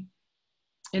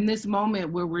in this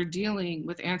moment where we're dealing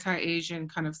with anti-Asian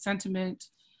kind of sentiment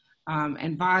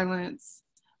and violence.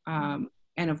 And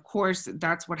of course,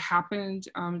 that's what happened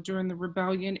during the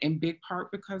rebellion, in big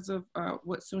part because of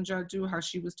what Sunjadu, how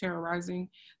she was terrorizing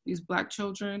these Black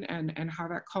children and how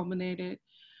that culminated.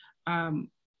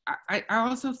 I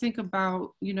also think about,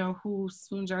 you know, who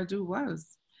Sunjadu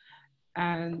was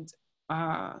and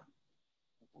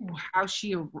how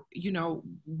she, you know,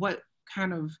 what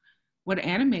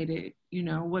animated, you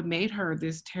know, what made her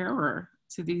this terror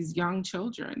to these young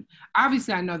children.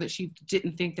 Obviously, I know that she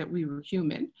didn't think that we were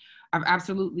human. I've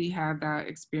absolutely had that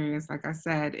experience, like I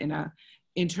said, in a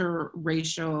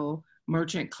interracial,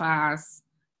 merchant class,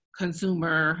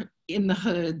 consumer, in the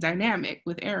hood dynamic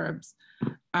with Arabs.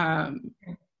 But,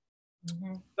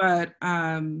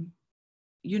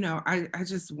 you know, I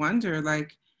just wonder,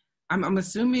 like, I'm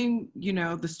assuming, you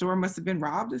know, the store must have been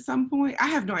robbed at some point. I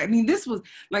have no, I mean, this was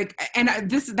like, and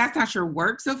that's not your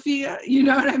work, Sophia, you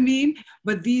know what I mean?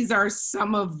 But these are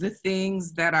some of the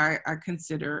things that I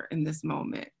consider in this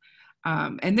moment.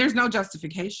 And there's no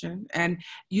justification. And,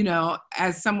 you know,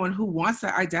 as someone who wants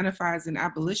to identify as an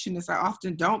abolitionist, I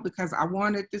often don't, because I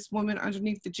wanted this woman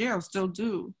underneath the jail, still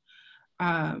do.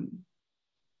 And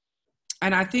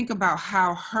I think about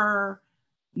how her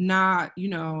not, you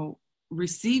know,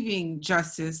 receiving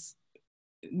justice,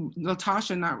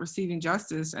 Latasha not receiving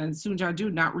justice, and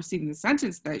Sunjadu not receiving the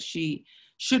sentence that she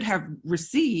should have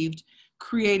received,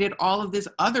 created all of this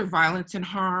other violence and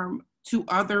harm to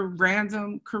other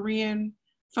random Korean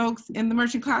folks in the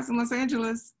merchant class in Los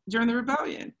Angeles during the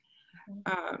rebellion.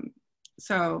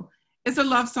 So it's a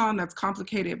love song that's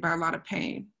complicated by a lot of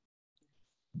pain.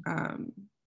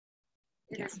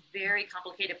 It is very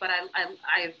complicated, but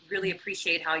I really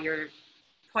appreciate how you're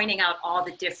pointing out all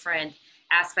the different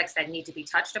aspects that need to be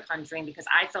touched upon, Dream, because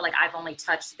I feel like I've only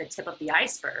touched the tip of the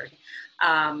iceberg.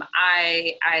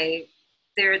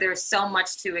 There's so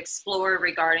much to explore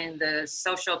regarding the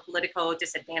social political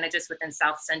disadvantages within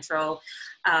South Central,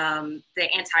 the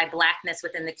anti-Blackness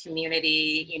within the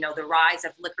community, you know, the rise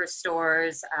of liquor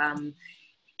stores.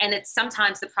 And it's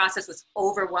sometimes the process was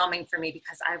overwhelming for me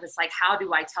because I was like, how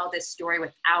do I tell this story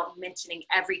without mentioning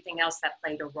everything else that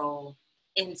played a role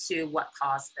into what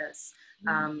caused this?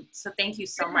 So thank you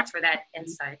so much for that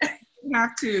insight. You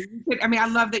have to. I mean, I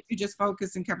love that you just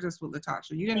focused and kept us with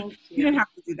Latasha. You didn't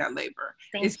have to do that labor.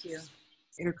 Thank you.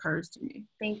 It occurs to me.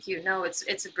 Thank you. No,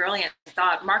 it's a brilliant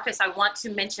thought. Marcus, I want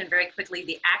to mention very quickly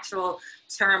the actual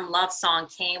term love song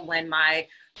came when my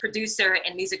producer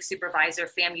and music supervisor,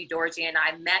 Famu Dorji, and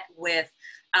I met with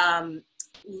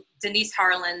Denise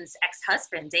Harlin's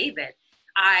ex-husband, David.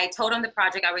 I told him the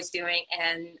project I was doing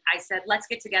and I said, let's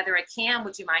get together at CAM.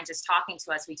 Would you mind just talking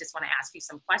to us? We just want to ask you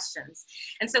some questions.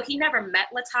 And so he never met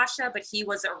Latasha, but he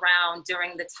was around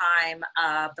during the time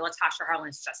of the Latasha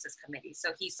Harlins Justice Committee.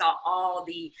 So he saw all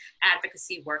the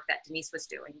advocacy work that Denise was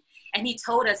doing. And he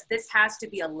told us this has to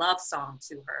be a love song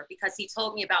to her because he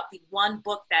told me about the one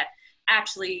book that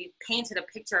actually painted a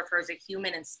picture of her as a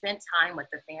human and spent time with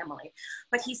the family.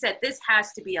 But he said, this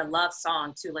has to be a love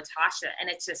song to Latasha. And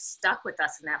it just stuck with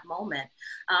us in that moment.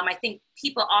 I think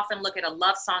people often look at a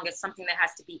love song as something that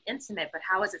has to be intimate, but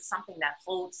how is it something that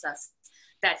holds us,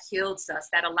 that heals us,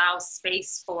 that allows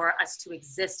space for us to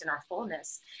exist in our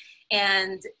fullness?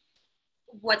 And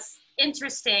what's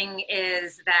interesting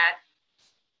is that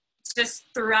just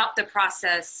throughout the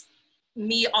process,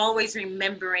 me always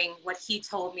remembering what he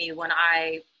told me when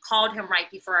I called him right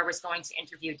before I was going to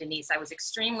interview Denise. I was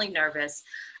extremely nervous.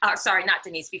 Sorry, not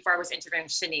Denise, before I was interviewing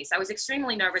Shanice. I was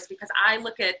extremely nervous because I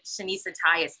look at Shanice and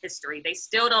Ty as history. They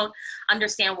still don't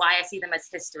understand why I see them as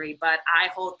history, but I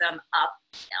hold them up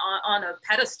on a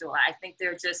pedestal. I think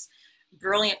they're just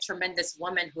brilliant, tremendous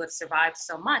women who have survived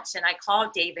so much. And I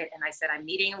called David and I said, I'm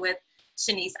meeting with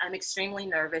Shanice. I'm extremely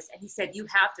nervous. And he said, you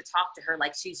have to talk to her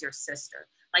like she's your sister.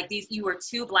 Like you were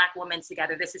two Black women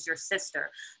together. This is your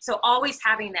sister. So always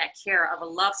having that care of a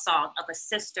love song, of a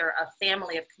sister, of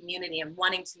family, of community, and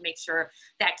wanting to make sure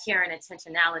that care and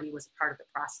intentionality was a part of the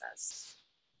process.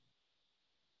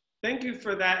 Thank you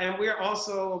for that. And we're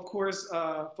also, of course,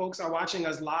 folks are watching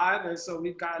us live. And so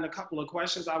we've gotten a couple of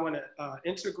questions I want to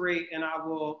integrate, and I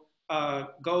will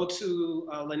go to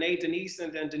Lene, Denise,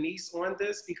 and then Denise on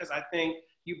this, because I think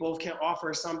you both can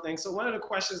offer something. So one of the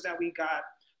questions that we got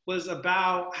was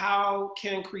about how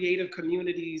can creative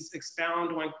communities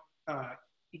expound on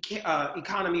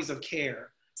economies of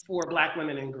care for Black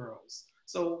women and girls.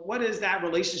 So what is that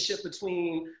relationship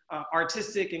between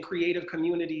artistic and creative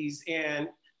communities and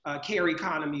care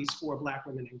economies for Black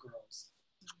women and girls?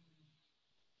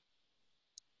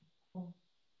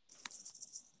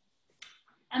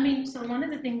 I mean, so one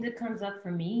of the things that comes up for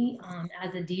me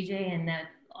as a DJ, and that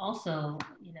also,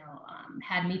 you know,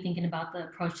 had me thinking about the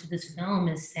approach to this film,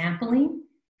 is sampling.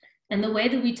 And the way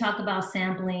that we talk about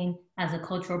sampling as a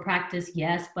cultural practice,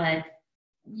 yes, but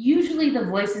usually the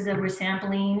voices that we're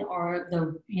sampling, or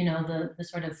the, you know, the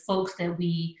sort of folks that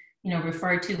we, you know,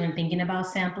 refer to when thinking about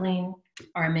sampling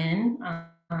are men.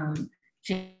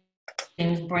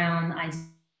 James Brown,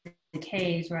 Isaac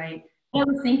Hayes, right? I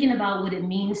was thinking about what it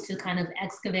means to kind of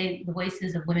excavate the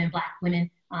voices of women, Black women,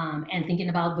 and thinking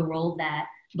about the role that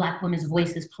Black women's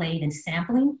voices played in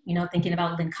sampling, you know, thinking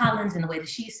about Lynn Collins and the way that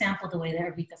she sampled, the way that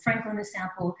Aretha Franklin is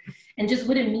sampled, and just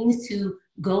what it means to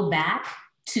go back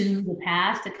to the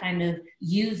past to kind of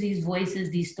use these voices,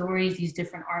 these stories, these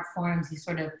different art forms, these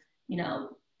sort of, you know,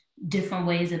 different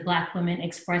ways that Black women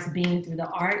express being through the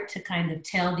art to kind of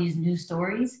tell these new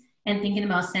stories, and thinking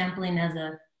about sampling as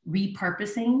a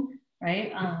repurposing,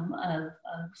 right, of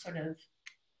sort of,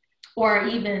 or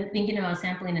even thinking about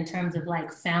sampling in terms of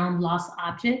like found lost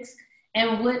objects,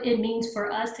 and what it means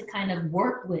for us to kind of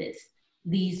work with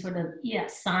these sort of,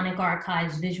 sonic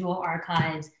archives, visual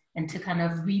archives, and to kind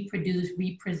of reproduce,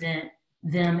 represent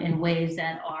them in ways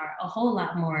that are a whole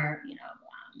lot more, you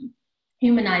know,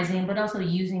 humanizing, but also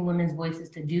using women's voices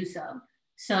to do so.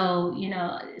 So, you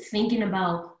know, thinking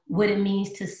about what it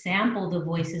means to sample the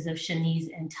voices of Shanice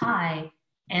and Ty,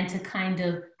 and to kind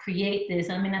of create this.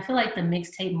 I mean, I feel like the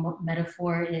mixtape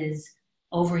metaphor is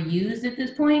overused at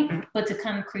this point, but to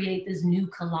kind of create this new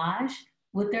collage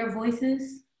with their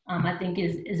voices, I think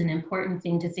is an important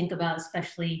thing to think about,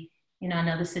 especially, you know, I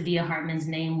know the Saidiya Hartman's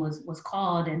name was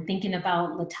called, and thinking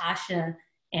about Latasha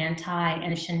and Ty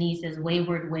and Shanice as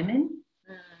wayward women,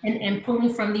 and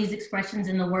pulling from these expressions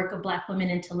in the work of Black women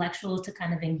intellectuals to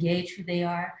kind of engage who they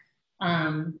are.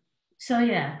 So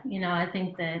yeah, you know, I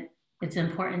think that it's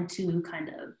important to kind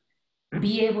of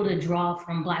be able to draw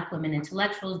from Black women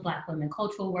intellectuals, Black women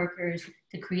cultural workers,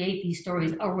 to create these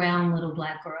stories around little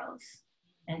Black girls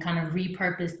and kind of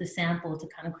repurpose the sample to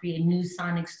kind of create new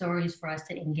sonic stories for us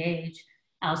to engage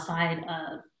outside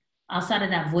of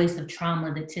that voice of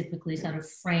trauma that typically sort of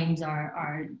frames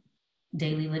our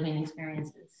daily living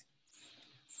experiences.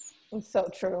 So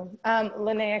true.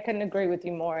 Lene, I couldn't agree with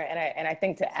you more. And I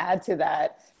think to add to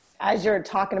that, as you're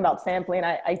talking about sampling,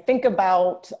 I think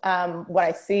about what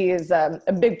I see is a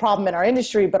big problem in our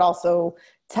industry, but also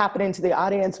tapping into the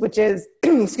audience, which is,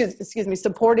 excuse me,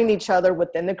 supporting each other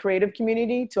within the creative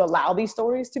community to allow these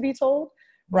stories to be told,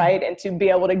 right? And to be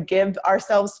able to give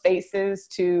ourselves spaces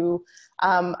to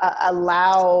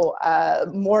allow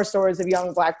more stories of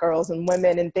young Black girls and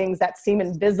women and things that seem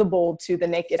invisible to the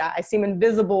naked eye, seem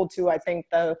invisible to, I think,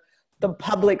 the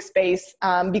public space,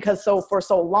 because for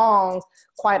so long,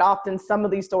 quite often some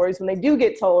of these stories, when they do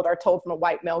get told, are told from a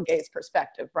white male gaze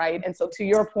perspective, right? And so to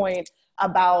your point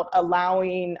about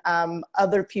allowing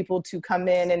other people to come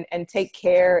in and take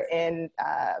care in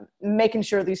making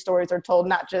sure these stories are told,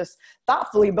 not just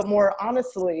thoughtfully, but more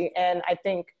honestly. And I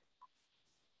think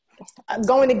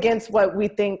going against what we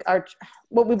think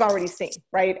what we've already seen,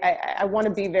 right? I want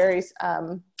to be very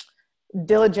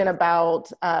diligent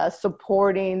about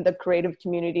supporting the creative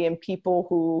community and people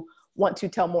who want to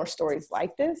tell more stories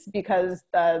like this, because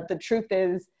the truth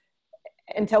is,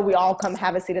 until we all come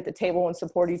have a seat at the table and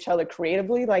support each other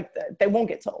creatively, like they won't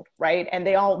get told, right? And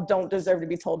they all don't deserve to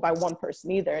be told by one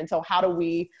person either. And so how do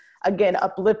we, again,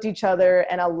 uplift each other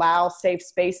and allow safe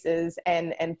spaces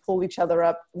and pull each other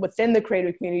up within the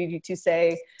creative community to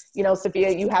say, you know,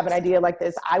 Sophia, you have an idea like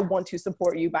this. I want to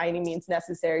support you by any means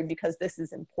necessary because this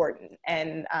is important.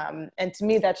 And to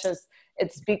me, that's just,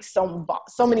 it speaks so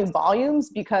many volumes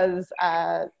because,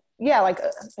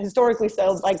 historically,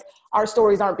 so like our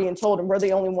stories aren't being told and we're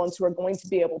the only ones who are going to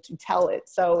be able to tell it.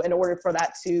 So in order for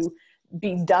that to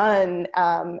be done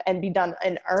and be done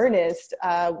in earnest,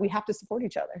 we have to support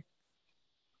each other.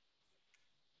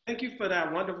 Thank you for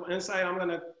that wonderful insight. I'm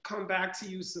gonna come back to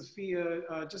you, Sophia.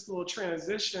 Just a little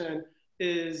transition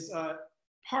is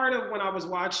part of when I was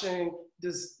watching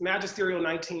this magisterial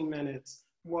 19 minutes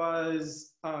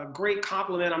was a great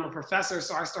compliment. I'm a professor,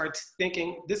 so I started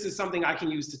thinking this is something I can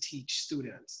use to teach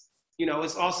students. You know,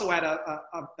 it's also at a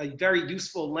very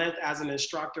useful length as an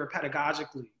instructor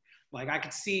pedagogically. Like I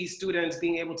could see students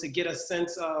being able to get a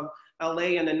sense of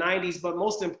LA in the 90s, but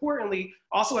most importantly,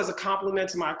 also as a compliment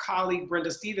to my colleague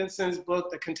Brenda Stevenson's book,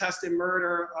 The Contested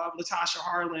Murder of Latasha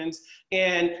Harlins,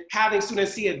 and having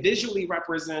students see it visually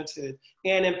represented.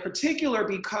 And in particular,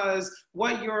 because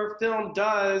what your film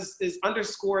does is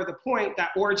underscore the point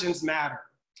that origins matter.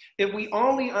 If we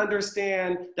only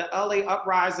understand the LA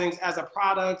uprisings as a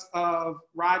product of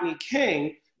Rodney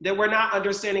King, then we're not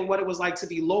understanding what it was like to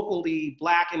be locally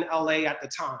Black in LA at the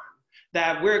time.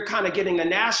 That we're kind of getting the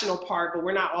national part, but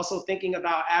we're not also thinking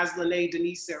about, as Lene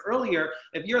Denise said earlier,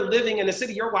 if you're living in the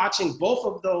city, you're watching both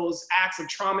of those acts of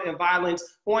trauma and violence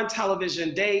on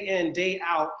television day in, day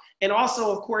out. And also,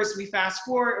 of course, we fast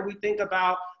forward and we think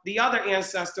about the other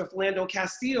ancestor, Philando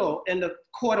Castile, and the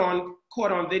caught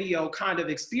on video kind of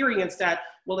experience that,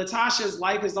 well, Latasha's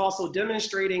life is also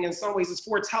demonstrating in some ways is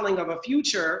foretelling of a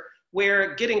future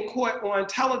where getting caught on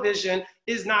television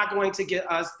is not going to get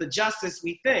us the justice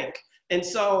we think. And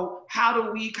so how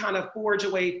do we kind of forge a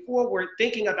way forward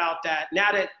thinking about that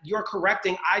now that you're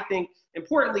correcting, I think,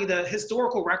 importantly, the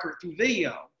historical record through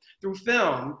video, through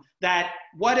film, that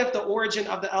what if the origin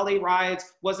of the LA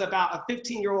riots was about a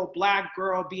 15-year-old Black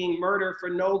girl being murdered for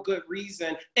no good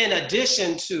reason, in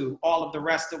addition to all of the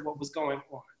rest of what was going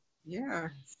on? Yeah.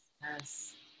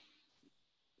 Yes.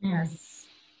 Yes.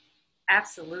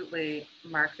 Absolutely,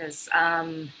 Marcus.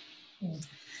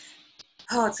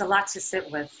 Oh, it's a lot to sit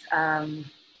with. I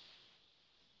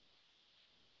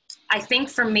think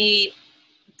for me,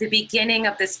 the beginning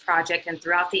of this project and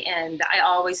throughout the end, I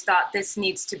always thought this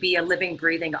needs to be a living,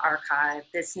 breathing archive.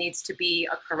 This needs to be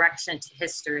a correction to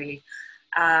history.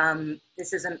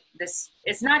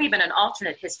 It's not even an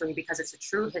alternate history because it's a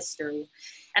true history.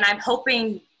 And I'm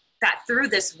hoping that through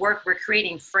this work, we're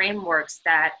creating frameworks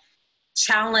that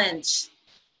challenge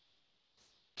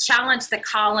the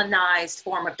colonized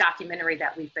form of documentary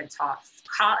that we've been taught,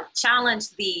 challenge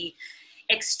the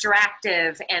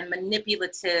extractive and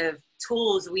manipulative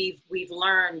tools we've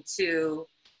learned to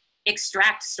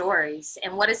extract stories.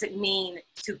 And what does it mean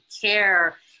to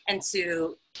care and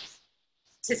to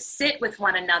sit with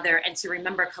one another and to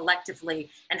remember collectively,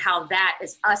 and how that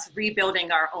is us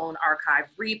rebuilding our own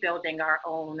archive, rebuilding our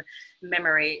own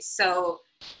memory. So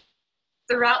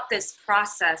throughout this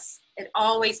process, it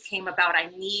always came about, I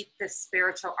need this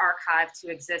spiritual archive to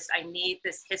exist. I need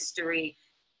this history.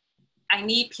 I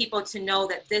need people to know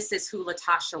that this is who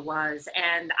Latasha was.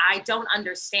 And I don't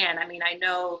understand. I mean, I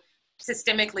know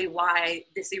systemically why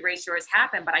this erasure has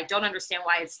happened, but I don't understand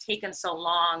why it's taken so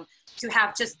long to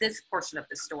have just this portion of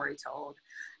the story told.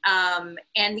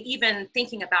 And even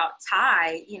thinking about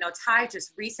Ty, you know, Ty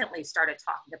just recently started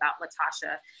talking about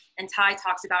Latasha, and Ty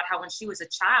talks about how when she was a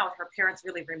child, her parents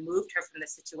really removed her from the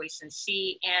situation.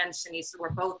 She and Shanice were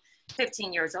both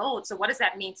 15 years old. So what does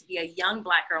that mean to be a young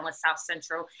Black girl in South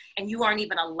Central, and you aren't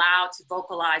even allowed to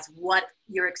vocalize what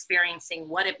you're experiencing,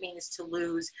 what it means to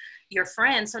lose your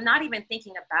friend? So not even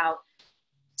thinking about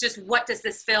just what does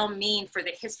this film mean for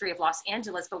the history of Los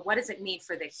Angeles, but what does it mean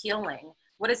for the healing?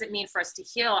 What does it mean for us to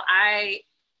heal? I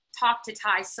talk to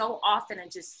Ty so often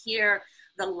and just hear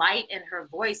the light in her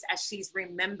voice as she's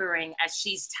remembering, as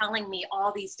she's telling me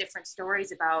all these different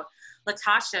stories about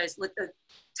Latasha.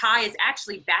 Ty is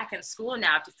actually back in school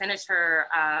now to finish her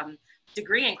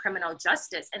degree in criminal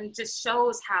justice, and it just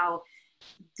shows how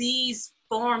these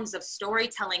forms of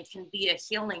storytelling can be a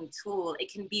healing tool.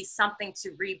 It can be something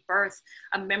to rebirth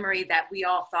a memory that we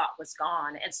all thought was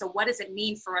gone. And so what does it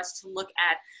mean for us to look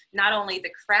at not only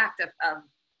the craft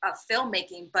of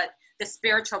filmmaking, but the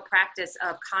spiritual practice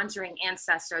of conjuring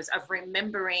ancestors, of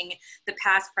remembering the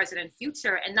past, present, and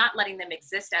future, and not letting them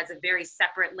exist as a very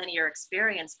separate linear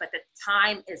experience, but that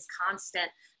time is constant,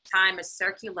 time is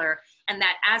circular, and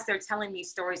that as they're telling me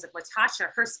stories of Latasha,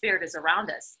 her spirit is around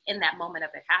us in that moment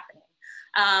of it happening.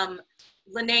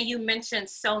 Lene, you mentioned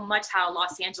so much how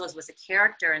Los Angeles was a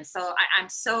character, and so I'm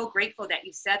so grateful that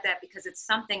you said that, because it's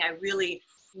something I really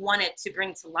wanted to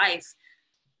bring to life.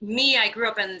 Me, I grew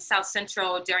up in South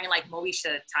Central during like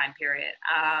Moesha time period.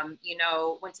 You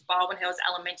know, went to Baldwin Hills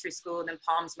Elementary School, then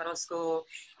Palms Middle School.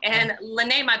 And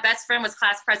Lene, my best friend, was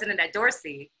class president at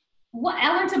Dorsey. Well,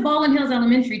 I went to Baldwin Hills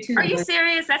Elementary too. Are you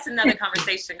serious? That's another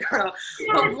conversation, girl.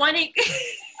 But wanting,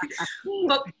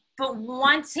 but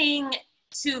wanting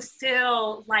to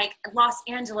feel like Los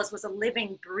Angeles was a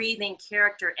living, breathing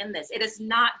character in this. It is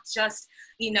not just,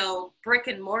 you know, brick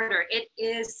and mortar. It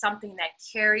is something that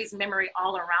carries memory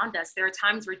all around us. There are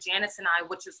times where Janice and I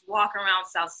would just walk around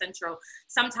South Central,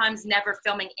 sometimes never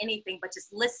filming anything, but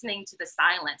just listening to the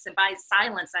silence. And by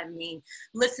silence, I mean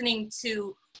listening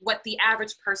to what the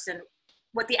average person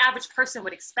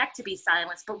would expect to be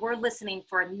silence, but we're listening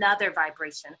for another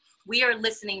vibration. We are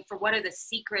listening for what are the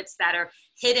secrets that are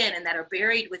hidden and that are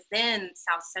buried within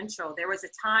South Central. There was a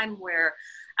time where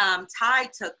Ty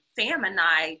took Fam and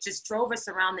I, just drove us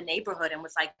around the neighborhood and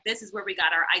was like, this is where we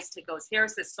got our ice to goes.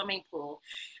 Here's the swimming pool.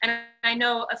 And I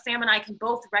know Fam and I can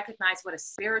both recognize what a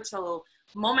spiritual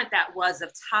moment that was,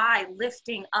 of Ty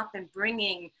lifting up and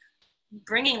bringing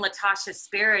Latasha's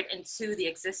spirit into the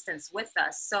existence with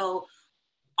us. So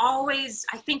always,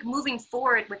 I think, moving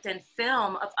forward within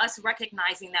film, of us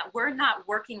recognizing that we're not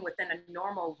working within a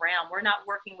normal realm. We're not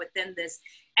working within this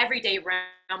everyday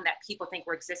realm that people think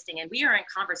we're existing in. We are in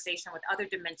conversation with other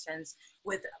dimensions,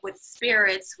 with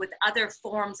spirits, with other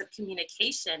forms of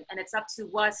communication. And it's up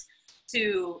to us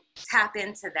to tap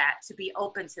into that, to be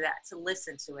open to that, to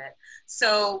listen to it.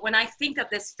 So when I think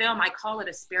of this film, I call it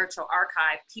a spiritual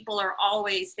archive. People are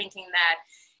always thinking that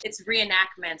it's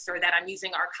reenactments or that I'm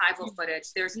using archival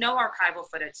footage. There's no archival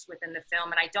footage within the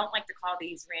film, and I don't like to call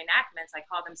these reenactments. I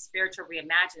call them spiritual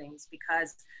reimaginings,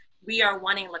 because we are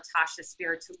wanting Latasha's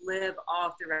spirit to live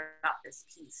all throughout this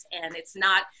piece. And it's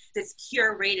not this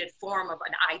curated form of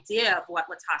an idea of what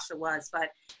Latasha was, but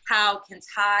how can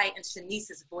Ty and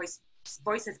Shanice's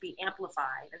voices be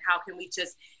amplified, and how can we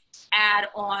just add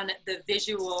on the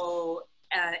visual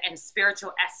and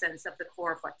spiritual essence of the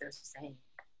core of what they're saying.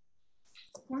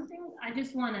 One thing I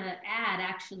just want to add,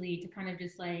 actually, to kind of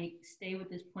just like stay with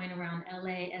this point around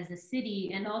LA as a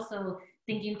city, and also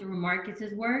thinking through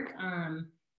Marcus's work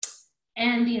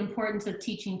and the importance of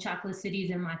teaching Chocolate Cities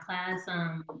in my class,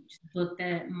 book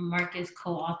that Marcus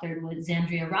co-authored with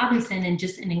Zandria Robinson, and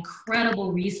just an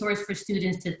incredible resource for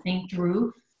students to think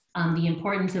through the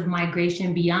importance of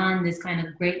migration beyond this kind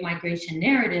of great migration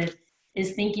narrative,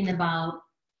 is thinking about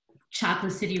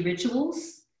Chocolate City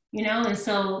rituals. You know, and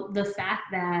so the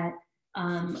fact that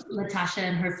Latasha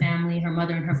and her family, her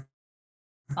mother and her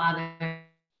father,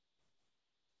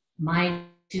 migrated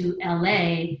to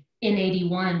LA in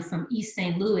 '81 from East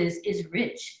St. Louis is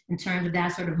rich in terms of that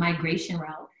sort of migration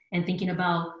route, and thinking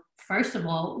about, first of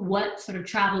all, what sort of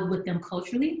traveled with them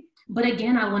culturally. But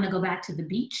again, I want to go back to the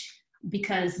beach,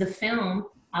 because the film,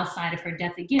 outside of her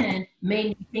death again,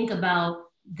 made me think about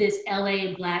this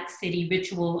LA Black city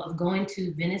ritual of going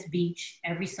to Venice Beach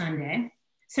every Sunday,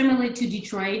 similarly to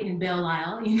Detroit and Belle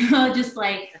Isle, you know, just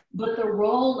like, but the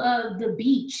role of the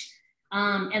beach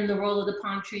and the role of the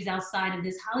palm trees outside of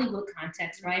this Hollywood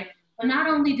context, right? But not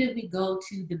only did we go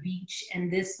to the beach, and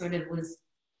this sort of was,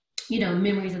 you know,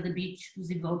 memories of the beach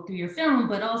was evoked through your film,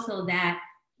 but also that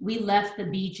we left the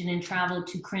beach and then traveled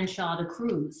to Crenshaw to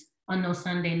cruise on those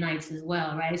Sunday nights as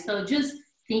well, right? So just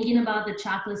thinking about the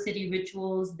Chocolate City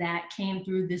rituals that came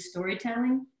through this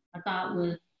storytelling, I thought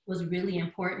was really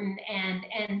important.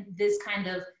 And this kind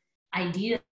of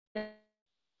idea,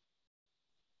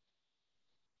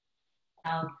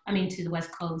 to the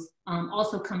West Coast,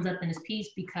 also comes up in this piece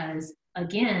because,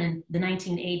 again, the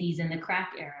 1980s and the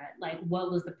crack era, like what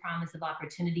was the promise of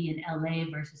opportunity in LA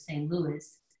versus St.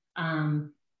 Louis? And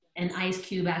Ice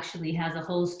Cube actually has a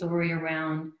whole story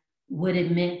around what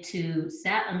it meant to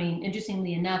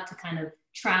interestingly enough, to kind of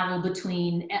travel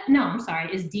between,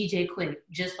 it's DJ Quick,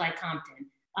 just like Compton.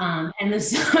 And the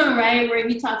song, right, where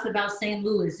he talks about St.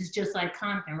 Louis, it's just like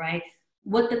Compton, right?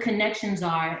 What the connections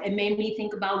are. It made me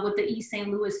think about what the East St.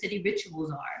 Louis city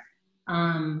rituals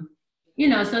are. You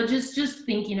know, so just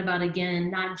thinking about,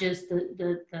 again, not just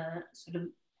the sort of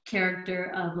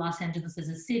character of Los Angeles as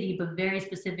a city, but very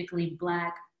specifically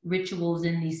Black rituals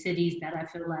in these cities that I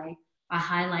feel like are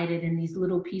highlighted in these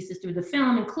little pieces through the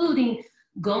film, including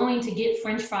going to get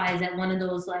French fries at one of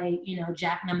those, like, you know,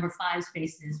 Jack No. 5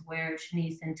 spaces where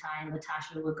Shanice and Ty and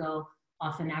Latasha would go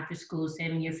often after school,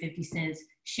 saving your 50 cents,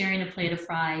 sharing a plate of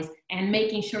fries, and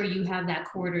making sure you have that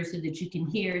quarter so that you can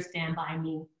hear Stand By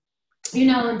Me. You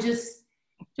know, and just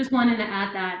wanting to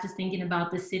add that, just thinking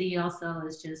about the city also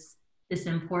is just this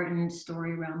important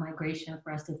story around migration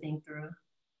for us to think through.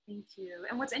 Thank you.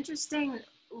 And what's interesting,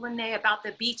 Lene, about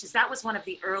the beach is that was one of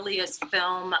the earliest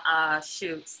film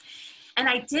shoots. And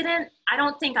I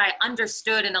don't think I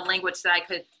understood in a language that I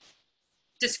could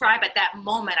describe at that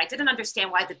moment. I didn't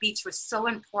understand why the beach was so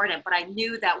important, but I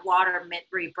knew that water meant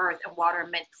rebirth and water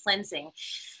meant cleansing.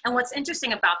 And what's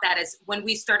interesting about that is when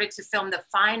we started to film the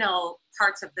final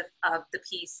parts of the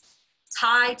piece,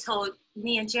 Ty told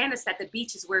me and Janice that the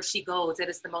beach is where she goes. It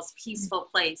is the most peaceful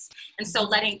place. And so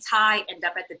letting Ty end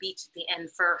up at the beach at the end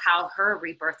for how her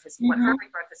rebirth has, what her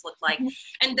rebirth has looked like.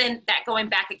 And then that going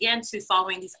back again to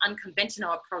following these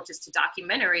unconventional approaches to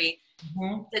documentary,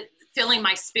 feeling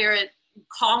my spirit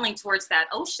calling towards that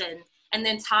ocean. And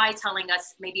then Ty telling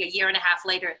us maybe a year and a half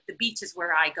later, the beach is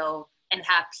where I go and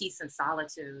have peace and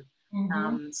solitude.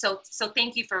 So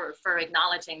thank you for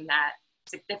acknowledging that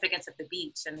significance of the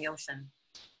beach and the ocean.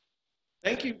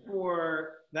 Thank you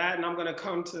for that, and I'm going to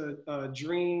come to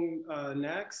Dream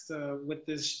next with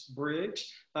this bridge.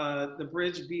 The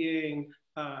bridge being,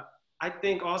 I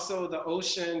think also the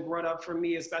ocean brought up for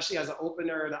me, especially as an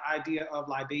opener, the idea of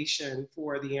libation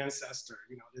for the ancestor.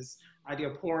 You know, this idea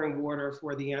of pouring water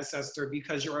for the ancestor,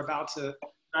 because you're about to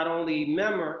not only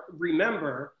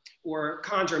remember or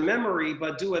conjure memory,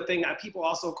 but do a thing that people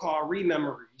also call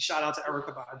rememory. Shout out to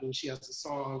Erykah Badu, she has a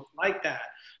song like that.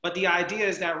 But the idea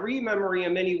is that rememory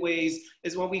in many ways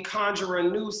is when we conjure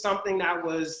anew something that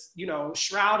was, you know,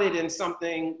 shrouded in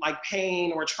something like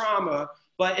pain or trauma,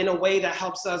 but in a way that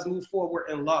helps us move forward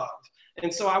in love.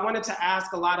 And so I wanted to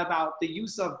ask a lot about the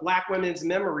use of Black women's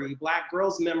memory, Black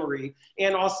girls' memory,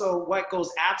 and also what goes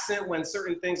absent when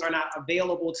certain things are not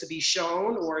available to be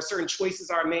shown, or certain choices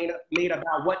are made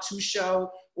about what to show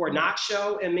or not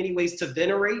show, in many ways to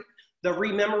venerate the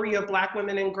rememory of Black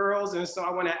women and girls. And so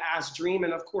I want to ask Dream,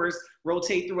 and of course,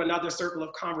 rotate through another circle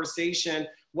of conversation.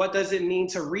 What does it mean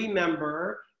to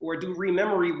remember or do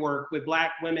rememory work with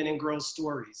Black women and girls'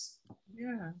 stories?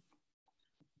 Yeah.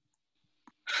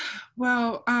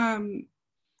 Well,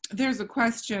 there's a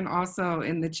question also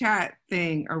in the chat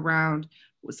thing around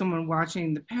someone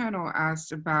watching the panel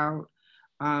asked about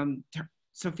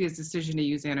Sophia's decision to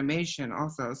use animation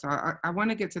also. So I want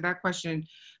to get to that question,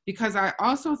 because I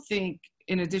also think,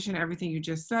 in addition to everything you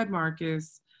just said,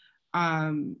 Marcus,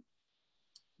 it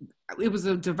was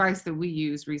a device that we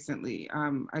used recently.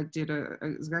 I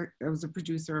was a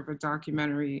producer of a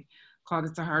documentary called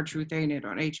It's a Hard Truth, Ain't It?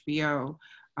 On HBO.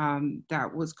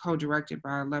 That was co-directed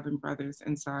by 11 brothers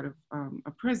inside of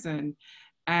a prison.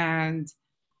 And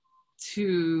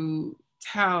to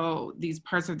tell these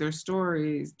parts of their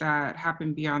stories that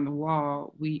happen beyond the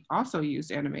wall, we also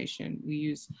used animation. We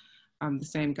used the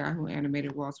same guy who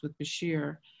animated Waltz with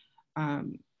Bashir.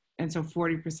 And so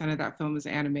 40% of that film is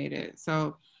animated.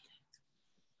 So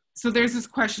there's this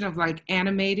question of like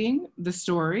animating the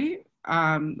story,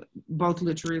 both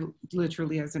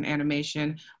literally as an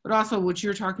animation, but also what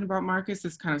you're talking about, Marcus,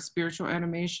 this kind of spiritual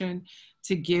animation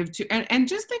to give to, and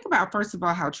just think about, first of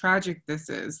all, how tragic this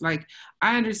is. Like,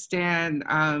 I understand,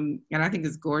 and I think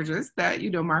it's gorgeous that,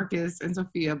 Marcus and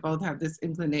Sophia both have this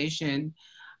inclination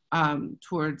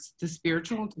towards the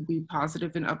spiritual, to be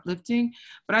positive and uplifting.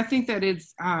 But I think that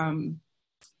it's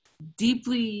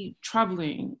deeply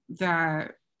troubling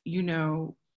that,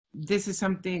 this is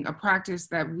a practice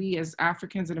that we as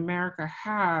Africans in America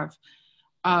have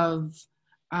of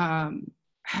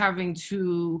having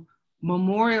to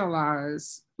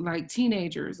memorialize like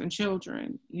teenagers and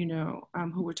children,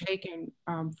 who were taken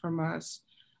from us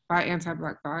by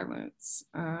anti-Black violence.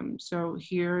 So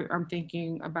here I'm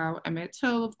thinking about Emmett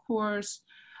Till, of course,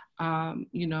 Latasha,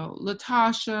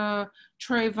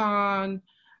 Trayvon.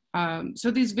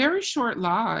 So these very short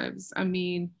lives, I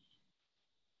mean,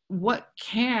 what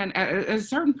can, at a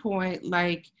certain point,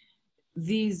 like,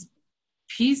 these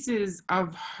pieces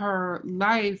of her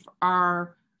life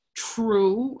are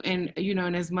true, and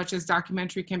and as much as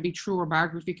documentary can be true or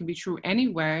biography can be true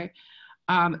anyway,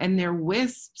 and they're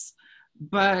wisps,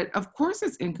 but of course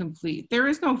it's incomplete. There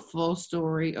is no full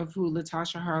story of who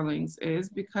Latasha Harlins is,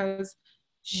 because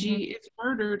she is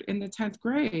murdered in the 10th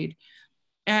grade.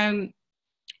 And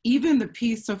even the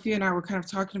piece, Sophia and I were kind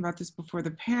of talking about this before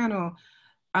the panel,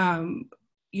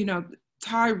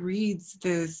 Ty reads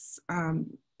this,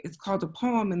 it's called a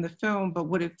poem in the film, but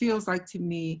what it feels like to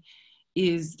me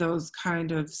is those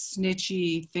kind of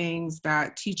snitchy things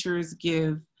that teachers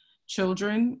give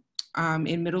children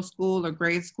in middle school or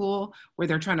grade school, where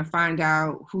they're trying to find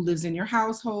out who lives in your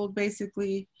household,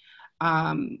 basically.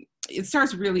 It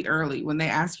starts really early when they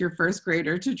ask your first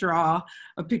grader to draw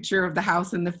a picture of the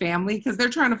house and the family, because they're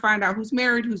trying to find out who's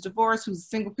married, who's divorced, who's a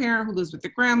single parent, who lives with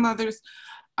their grandmothers.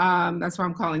 That's why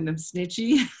I'm calling them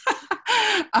snitchy.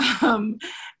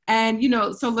 And,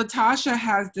 so Latasha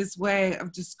has this way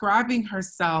of describing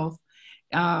herself,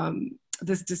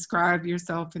 this describe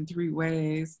yourself in 3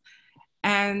 ways.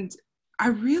 And I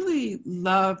really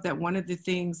love that one of the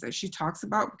things that she talks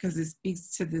about, because it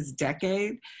speaks to this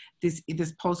decade,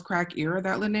 this post-crack era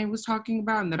that Lene was talking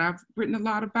about and that I've written a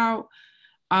lot about,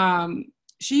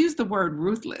 she used the word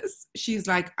ruthless. She's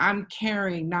like, I'm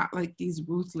carrying not like these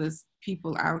ruthless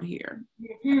people out here.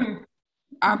 Mm-hmm.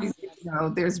 Obviously,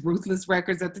 there's Ruthless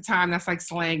Records at the time. That's like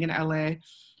slang in LA.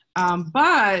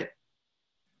 But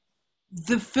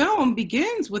the film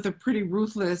begins with a pretty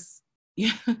ruthless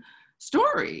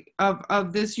story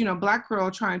of this, Black girl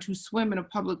trying to swim in a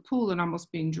public pool and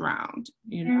almost being drowned,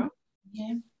 Yeah.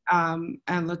 And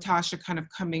Latasha kind of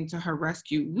coming to her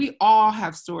rescue. We all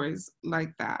have stories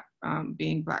like that,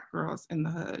 being Black girls in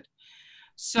the hood.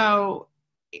 So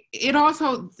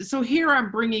here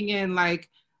I'm bringing in like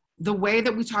the way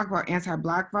that we talk about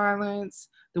anti-Black violence,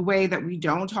 the way that we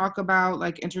don't talk about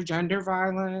like intergender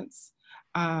violence,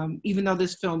 even though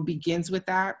this film begins with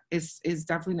that, is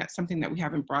definitely not something that we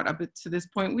haven't brought up to this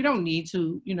point. We don't need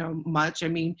to, much. I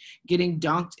mean, getting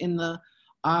dunked in the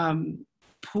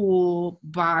pool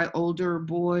by older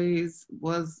boys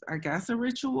was, I guess, a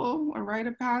ritual, a rite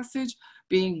of passage.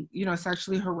 Being,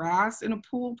 sexually harassed in a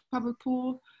public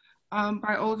pool,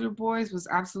 by older boys was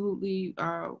absolutely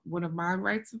one of my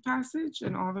rites of passage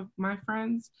and all of my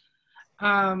friends.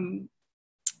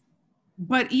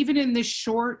 But even in this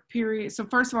short period, so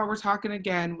first of all, we're talking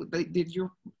again,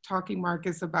 you're talking,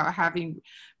 Marcus, about having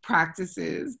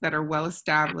practices that are well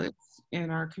established in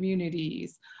our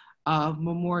communities of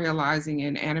memorializing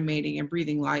and animating and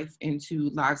breathing life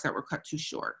into lives that were cut too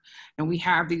short. And we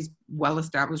have these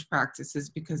well-established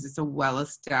practices because it's a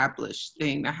well-established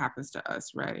thing that happens to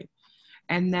us, right?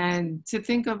 And then to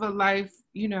think of a life,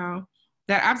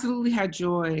 that absolutely had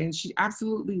joy, and she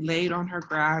absolutely laid on her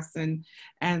grass and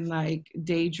like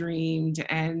daydreamed.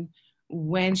 And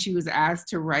when she was asked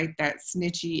to write that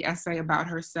snitchy essay about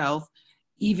herself,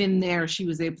 even there, she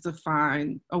was able to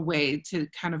find a way to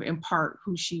kind of impart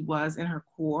who she was in her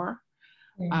core,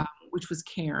 which was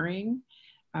caring,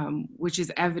 which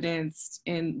is evidenced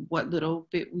in what little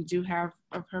bit we do have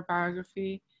of her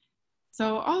biography.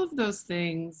 So all of those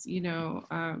things,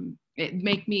 it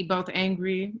make me both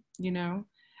angry, and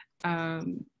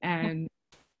angry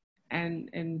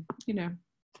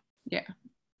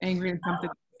and something.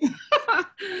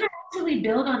 Actually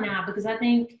build on that, because I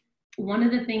think one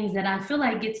of the things that I feel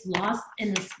like gets lost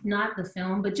in this, not the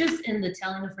film, but just in the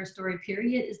telling of her story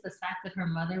period, is the fact that her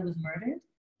mother was murdered.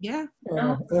 Yeah.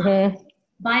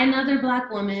 By another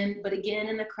Black woman, but again,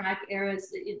 in the crack era,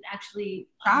 it actually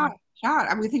shot.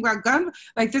 I mean, think about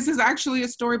this is actually a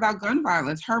story about gun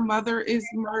violence. Her mother is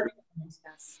murdered.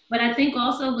 But I think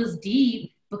also was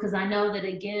deep, because I know that,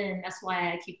 again, that's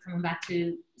why I keep coming back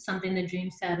to something that Dream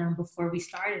said before we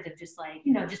started, of just like,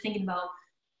 just thinking about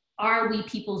are we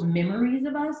people's memories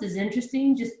of us is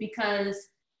interesting, just because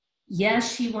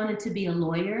yes, she wanted to be a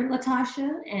lawyer, Latasha,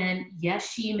 and yes,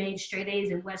 she made straight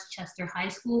A's at Westchester High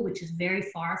School, which is very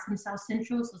far from South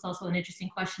Central, so it's also an interesting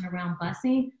question around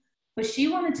busing. But she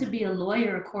wanted to be a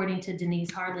lawyer, according to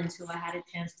Denise Harlins, who I had a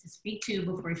chance to speak to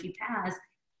before she passed,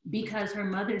 because her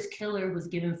mother's killer was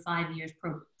given 5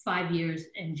 years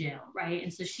in jail, right?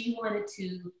 And so she wanted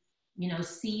to, you know,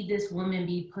 see this woman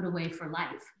be put away for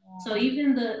life. So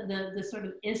even the sort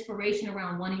of inspiration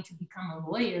around wanting to become a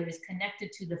lawyer is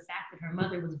connected to the fact that her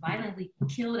mother was violently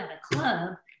killed at a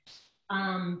club.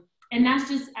 And that's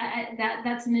just,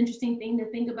 that's an interesting thing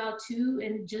to think about too,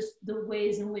 and just the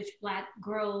ways in which Black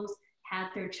girls had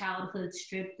their childhood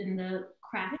stripped in the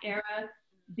crack era.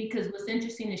 Because what's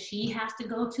interesting is she has to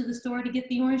go to the store to get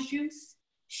the orange juice.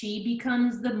 She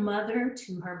becomes the mother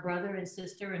to her brother and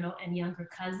sister and younger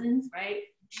cousins, right?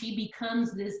 She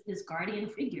becomes this guardian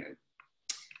figure.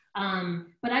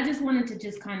 But I just wanted to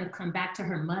just kind of come back to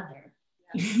her mother,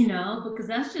 you know, because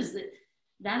that's just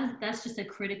a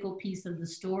critical piece of the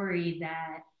story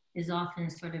that is often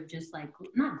sort of just like,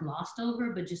 not glossed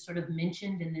over, but just sort of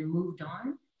mentioned and then moved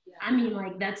on. Yeah. I mean,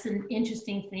 like, that's an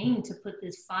interesting thing to put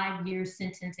this 5-year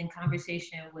sentence in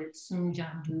conversation with Soon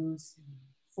Jandu's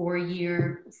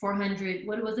 400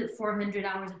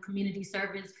 hours of community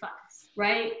service,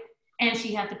 right? And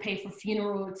she had to pay for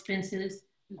funeral expenses,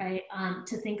 right?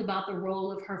 To think about the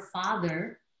role of her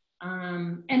father.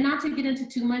 And not to get into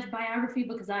too much biography,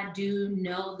 because I do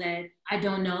know that I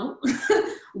don't know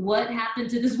what happened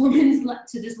to this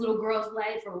to this little girl's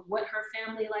life, or what her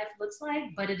family life looks like,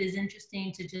 but it is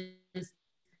interesting to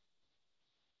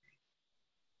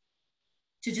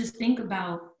just think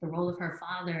about the role of her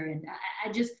father. And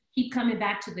I just keep coming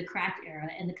back to the crack era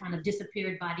and the kind of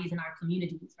disappeared bodies in our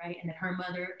communities, right? And that her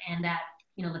mother and that,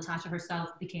 you know, Latasha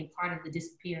herself became part of the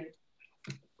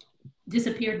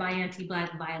disappeared by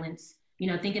anti-Black violence. You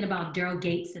know, thinking about Daryl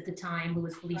Gates at the time, who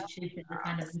was police chief and the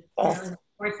kind of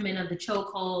enforcement of the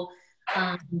chokehold,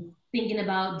 thinking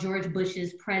about George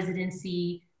Bush's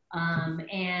presidency,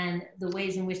 and the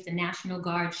ways in which the National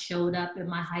Guard showed up at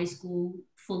my high school,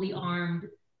 fully armed,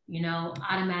 you know,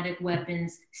 automatic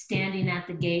weapons, standing at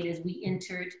the gate as we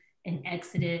entered and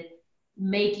exited,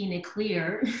 making it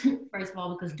clear, first of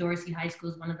all, because Dorsey High School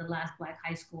is one of the last Black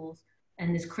high schools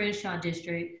in this Crenshaw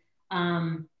district,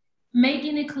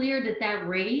 making it clear that that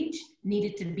rage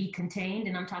needed to be contained.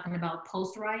 And I'm talking about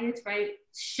post-riots, right?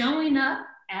 Showing up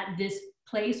at this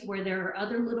place where there are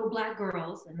other little Black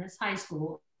girls in this high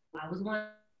school. I was one.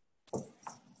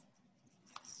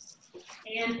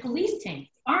 And police tanks,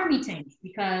 army tanks,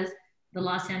 because the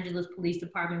Los Angeles Police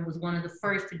Department was one of the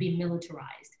first to be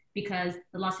militarized, because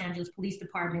the Los Angeles Police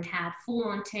Department had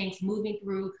full-on tanks moving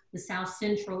through the South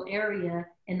Central area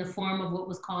in the form of what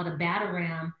was called a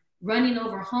batarang, running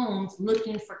over homes,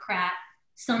 looking for crack,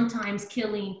 sometimes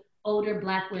killing older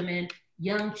Black women,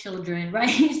 young children,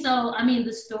 right? So, I mean,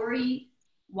 the story,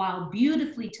 while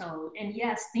beautifully told, and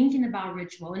yes, thinking about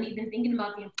ritual, and even thinking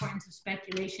about the importance of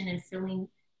speculation and filling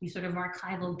these sort of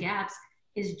archival gaps,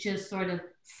 is just sort of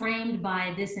framed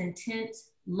by this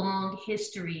intense, long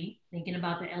history, thinking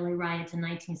about the LA riots in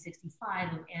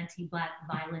 1965 of anti-Black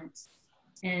violence.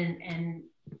 And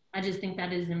I just think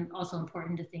that is also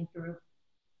important to think through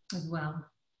as well.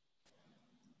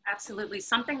 Absolutely.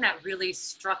 Something that really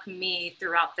struck me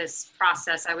throughout this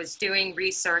process, I was doing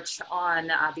research on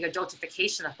the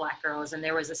adultification of Black girls, and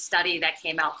there was a study that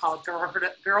came out called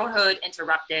Girlhood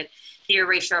Interrupted, the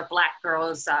Erasure of Black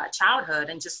Girls' Childhood,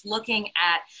 and just looking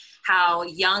at how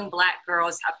young Black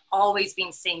girls have always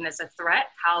been seen as a threat,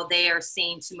 how they are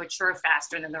seen to mature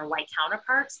faster than their white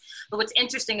counterparts. But what's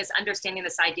interesting is understanding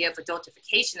this idea of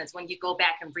adultification is when you go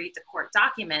back and read the court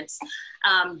documents,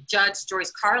 Judge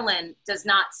Joyce Carlin does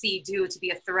not see Dew to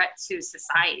be a threat to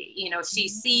society. You know, she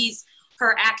sees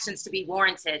her actions to be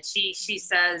warranted. She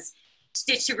says,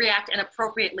 did she react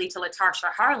inappropriately to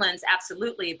Latasha Harlins?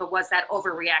 Absolutely. But was that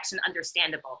overreaction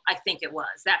understandable? I think it was.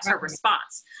 That's her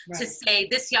response. To say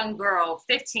this young girl,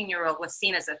 15-year-old, was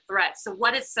seen as a threat.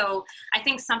 So I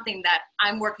think something that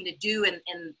I'm working to do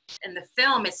in the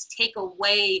film is take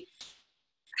away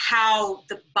how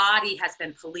the body has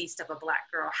been policed of a Black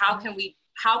girl. How can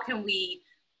we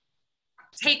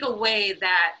take away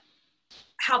that,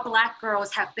 how Black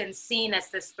girls have been seen as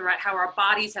this threat, how our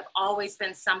bodies have always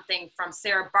been something from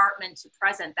Sarah Bartman to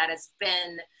present that has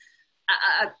been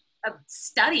a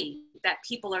study, that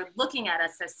people are looking at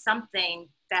us as something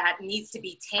that needs to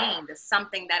be tamed, as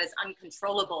something that is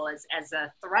uncontrollable, as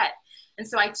a threat. And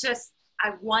so I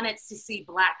I wanted to see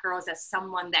Black girls as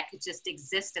someone that could just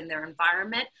exist in their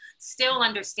environment, still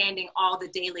understanding all the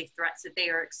daily threats that they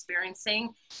are experiencing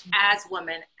as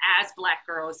women, as Black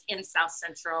girls in South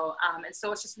Central. And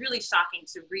so it's just really shocking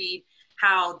to read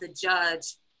how the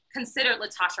judge considered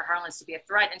Latasha Harlins to be a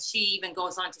threat. And she even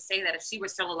goes on to say that if she were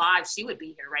still alive, she would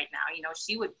be here right now. You know,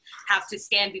 she would have to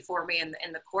stand before me in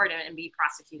the court and be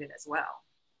prosecuted as well.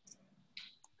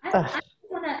 I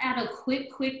want to add a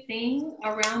quick thing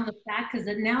around the fact, because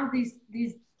now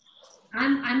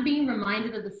I'm being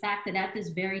reminded of the fact that at this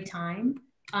very time,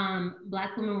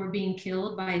 Black women were being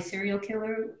killed by a serial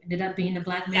killer, ended up being a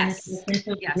Black man. Yes.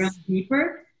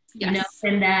 Deeper, yes. You know,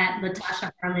 and that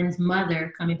Latasha Harlins'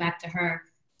 mother, coming back to her,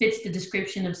 fits the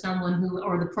description of someone who,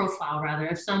 or the profile rather,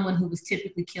 of someone who was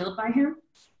typically killed by him.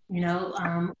 You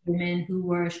know, women who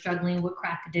were struggling with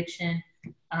crack addiction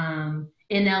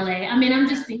in LA. I mean, I'm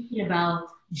just thinking about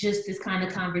just this kind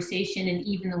of conversation, and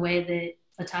even the way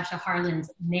that Latasha Harlins'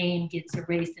 name gets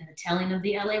erased in the telling of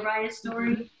the LA riot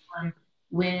story,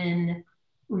 when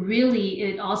really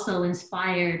it also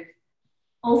inspired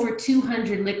over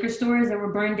 200 liquor stores that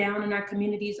were burned down in our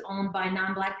communities owned by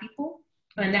non-Black people.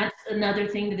 And that's another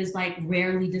thing that is like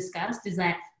rarely discussed, is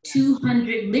that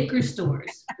 200 liquor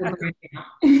stores were burned down,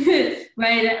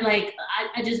 right? Like,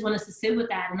 I just want us to sit with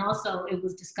that. And also it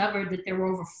was discovered that there were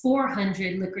over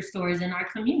 400 liquor stores in our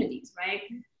communities, right?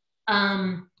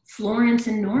 Florence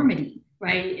and Normandy,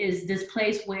 right, is this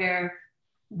place where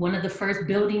one of the first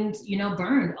buildings, you know,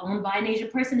 burned, owned by an Asian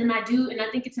person. And I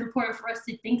think it's important for us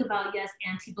to think about, yes,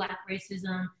 anti-Black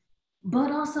racism,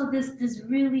 but also this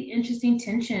really interesting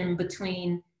tension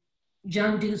between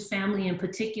Jung Do's family, in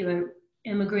particular,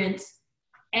 immigrants,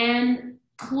 and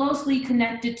closely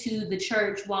connected to the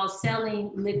church while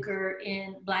selling liquor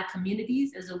in Black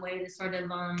communities as a way to sort of,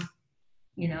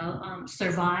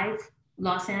 survive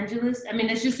Los Angeles. I mean,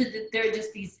 it's just that there are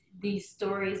just these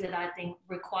stories that I think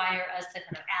require us to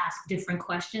kind of ask different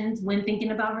questions when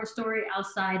thinking about her story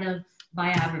outside of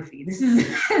biography. This is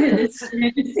an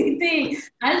interesting thing.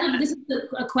 This is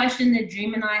a question that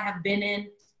Dream and I have been in,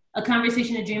 a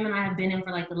conversation that Dream and I have been in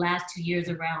for like the last 2 years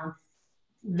around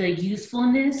the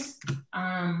usefulness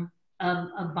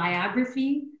of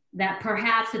biography, that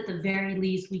perhaps at the very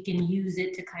least we can use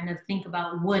it to kind of think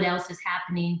about what else is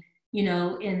happening, you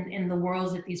know, in the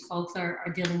worlds that these folks are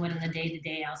dealing with in the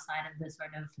day-to-day outside of the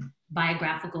sort of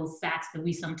biographical facts that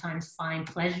we sometimes find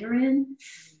pleasure in.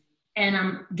 And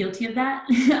I'm guilty of that.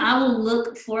 I will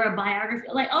look for a biography,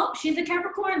 like, oh, she's a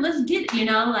Capricorn, let's get it, you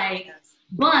know, like,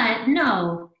 but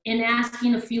no, in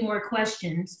asking a few more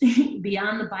questions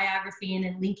beyond the biography and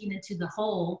then linking it to the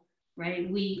whole, right,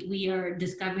 we are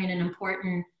discovering an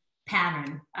important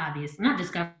pattern, obviously. Not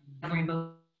discovering,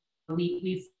 but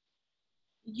we've...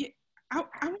 Yeah, I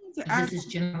wanted to ask... This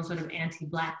general sort of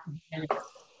anti-Black...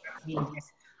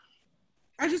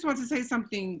 I just want to say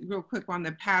something real quick on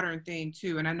the pattern thing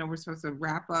too. And I know we're supposed to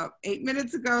wrap up 8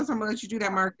 minutes ago, so I'm gonna let you do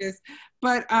that, Marcus.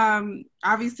 But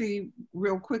obviously,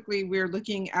 real quickly, we're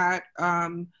looking at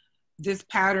this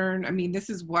pattern. I mean, this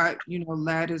is what, you know,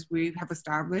 led, as we have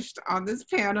established on this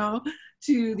panel,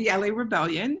 to the LA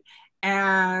Rebellion.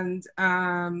 And,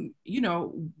 you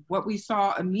know, what we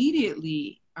saw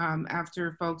immediately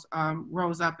after folks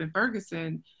rose up in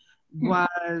Ferguson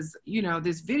was, you know,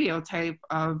 this videotape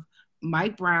of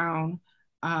Mike Brown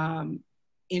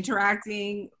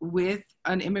interacting with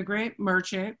an immigrant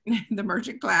merchant, the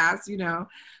merchant class, you know,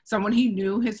 someone he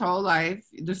knew his whole life,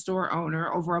 the store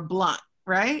owner, over a blunt,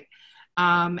 right?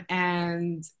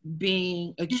 And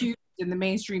being accused in the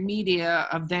mainstream media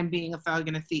of them being a thug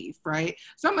and a thief, right?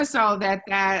 So much so that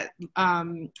I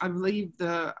believe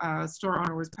the store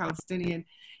owner was Palestinian.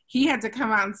 He had to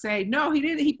come out and say, no, he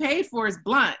didn't, he paid for his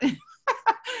blunt.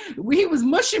 He was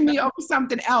mushing me over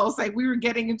something else. Like, we were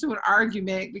getting into an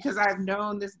argument because I've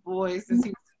known this boy since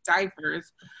he was in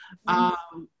diapers.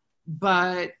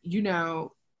 But, you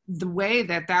know, the way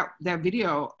that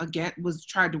video, again, was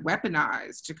tried to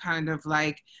weaponize to kind of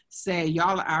like say,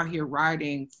 y'all are out here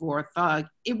riding for a thug.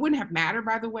 It wouldn't have mattered,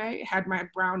 by the way, had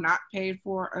Mike Brown not paid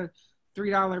for a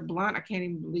 $3 blunt. I can't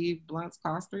even believe blunts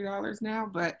cost $3 now,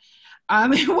 but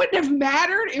it wouldn't have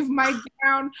mattered if Mike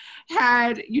Brown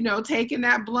had, you know, taken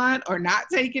that blunt or not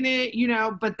taken it, you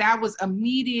know, but that was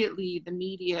immediately the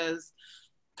media's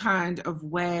kind of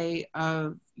way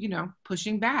of, you know,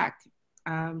 pushing back.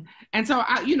 And so,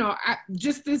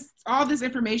 all this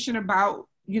information about,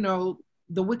 you know,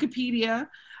 the Wikipedia,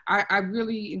 I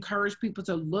really encourage people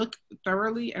to look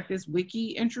thoroughly at this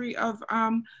wiki entry of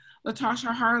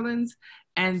Latasha Harlins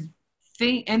and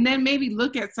then maybe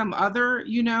look at some other,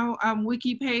 you know,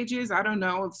 wiki pages. I don't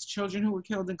know if it's children who were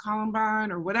killed in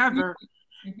Columbine or whatever.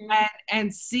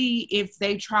 and see if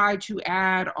they try to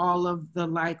add all of the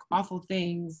like awful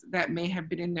things that may have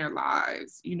been in their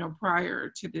lives, you know,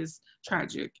 prior to this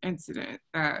tragic incident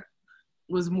that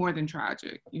was more than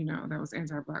tragic, you know, that was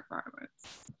anti-Black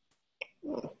violence.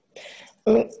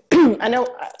 I mean, I know,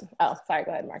 oh, sorry,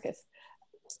 go ahead, Marcus.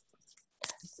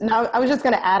 No, I was just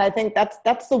going to add, I think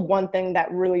that's the one thing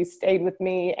that really stayed with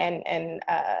me. And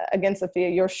again, Sophia,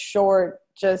 your short,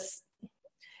 just,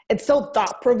 it's so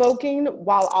thought-provoking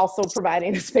while also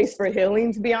providing a space for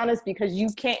healing, to be honest, because you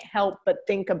can't help but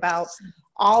think about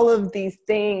all of these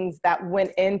things that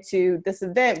went into this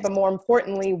event, but more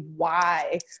importantly,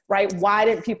 why, right? Why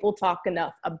didn't people talk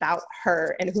enough about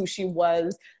her and who she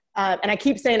was? And I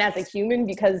keep saying as a human,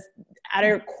 because at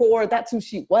her core, that's who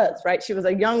she was, right? She was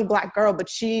a young Black girl, but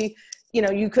she, you know,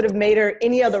 you could have made her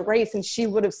any other race and she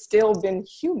would have still been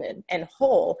human and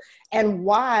whole. And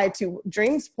why, to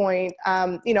Dream's point,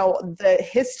 you know, the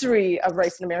history of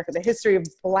race in America, the history of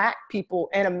Black people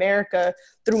in America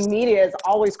through media has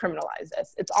always criminalized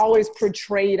us. It's always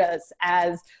portrayed us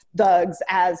as thugs,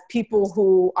 as people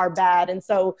who are bad. And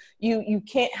so you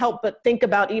can't help but think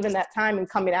about even that time and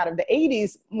coming out of the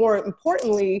 80s, more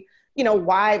importantly, you know,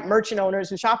 why merchant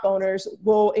owners and shop owners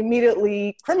will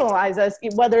immediately criminalize us,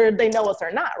 whether they know us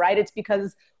or not, right? It's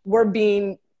because we're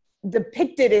being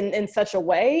depicted in such a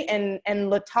way, and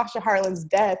Latasha Harlins'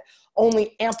 death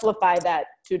only amplified that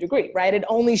to a degree, right? It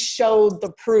only showed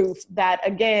the proof that,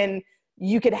 again,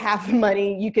 you could have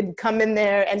money, you could come in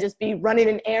there and just be running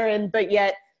an errand, but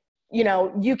yet, you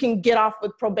know, you can get off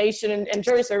with probation and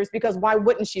jury service, because why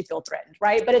wouldn't she feel threatened,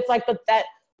 right? But it's like, but that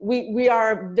we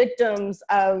are victims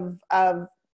of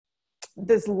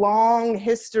this long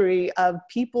history of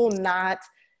people not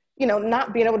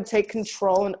being able to take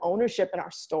control and ownership in our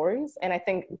stories. And I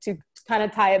think to kind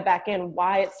of tie it back in,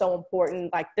 why it's so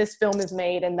important, like this film is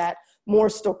made, and that more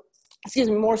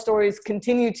stories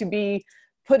continue to be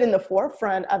put in the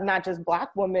forefront of not just Black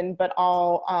women, but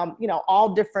all,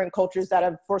 all different cultures that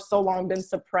have for so long been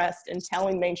suppressed in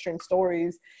telling mainstream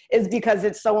stories, is because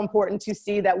it's so important to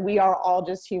see that we are all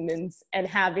just humans and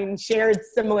having shared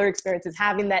similar experiences,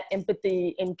 having that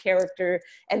empathy in character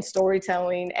and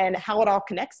storytelling and how it all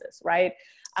connects us, right?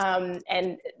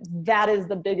 And that is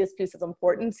the biggest piece of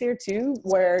importance here too,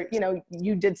 where, you know,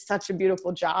 you did such a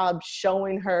beautiful job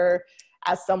showing her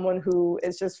as someone who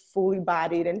is just fully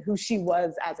bodied and who she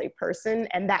was as a person.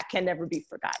 And that can never be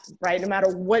forgotten, right? No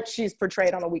matter what she's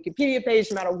portrayed on a Wikipedia page,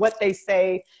 no matter what they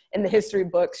say in the history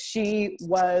books, she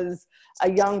was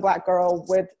a young Black girl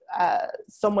with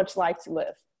so much life to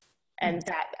live. And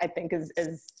that, I think, is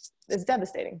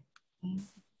devastating.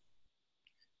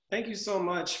 Thank you so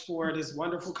much for this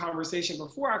wonderful conversation.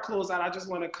 Before I close out, I just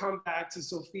want to come back to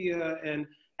Sophia and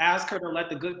ask her to let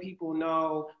the good people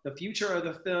know the future of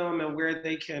the film and where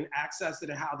they can access it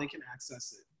and how they can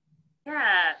access it.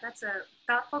 Yeah, that's a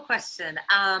thoughtful question.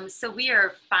 So we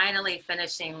are finally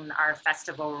finishing our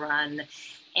festival run,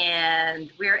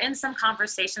 and we're in some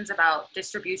conversations about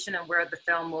distribution and where the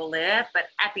film will live. But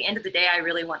at the end of the day, I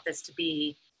really want this to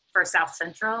be for South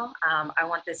Central. I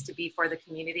want this to be for the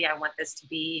community. I want this to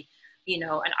be, you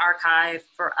know, an archive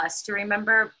for us to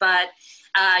remember. But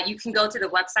you can go to the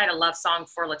website,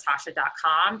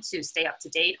 alovesongforlatasha.com, to stay up to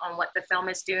date on what the film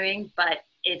is doing. But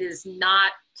it is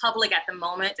not public at the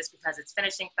moment just because it's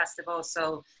finishing festival.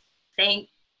 So thank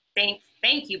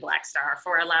you, BlackStar,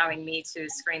 for allowing me to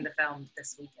screen the film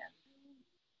this weekend.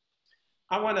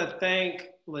 I want to thank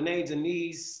Lene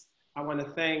Denise. I want to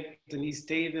thank Denise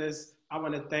Davis. I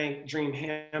want to thank Dream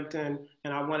Hampton.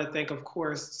 And I want to thank, of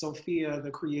course, Sophia,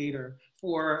 the creator,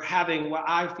 for having what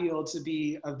I feel to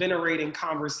be a venerating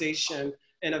conversation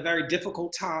in a very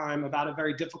difficult time about a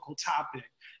very difficult topic.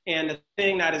 And the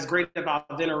thing that is great about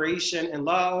veneration and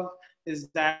love is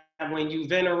that when you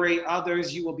venerate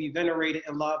others, you will be venerated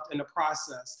and loved in the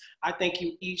process. I thank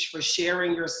you each for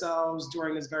sharing yourselves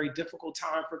during this very difficult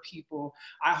time for people.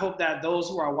 I hope that those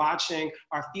who are watching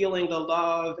are feeling the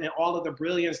love and all of the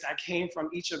brilliance that came from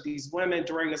each of these women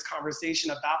during this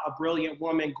conversation about a brilliant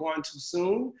woman gone too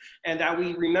soon, and that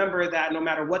we remember that no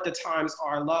matter what the times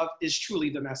are, love is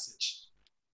truly the message.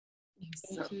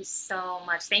 Thank you so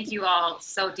much. Thank you all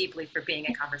so deeply for being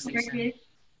a conversation.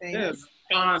 Yes.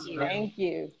 Thank you. Thank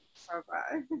you.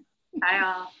 Bye-bye. Bye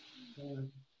all.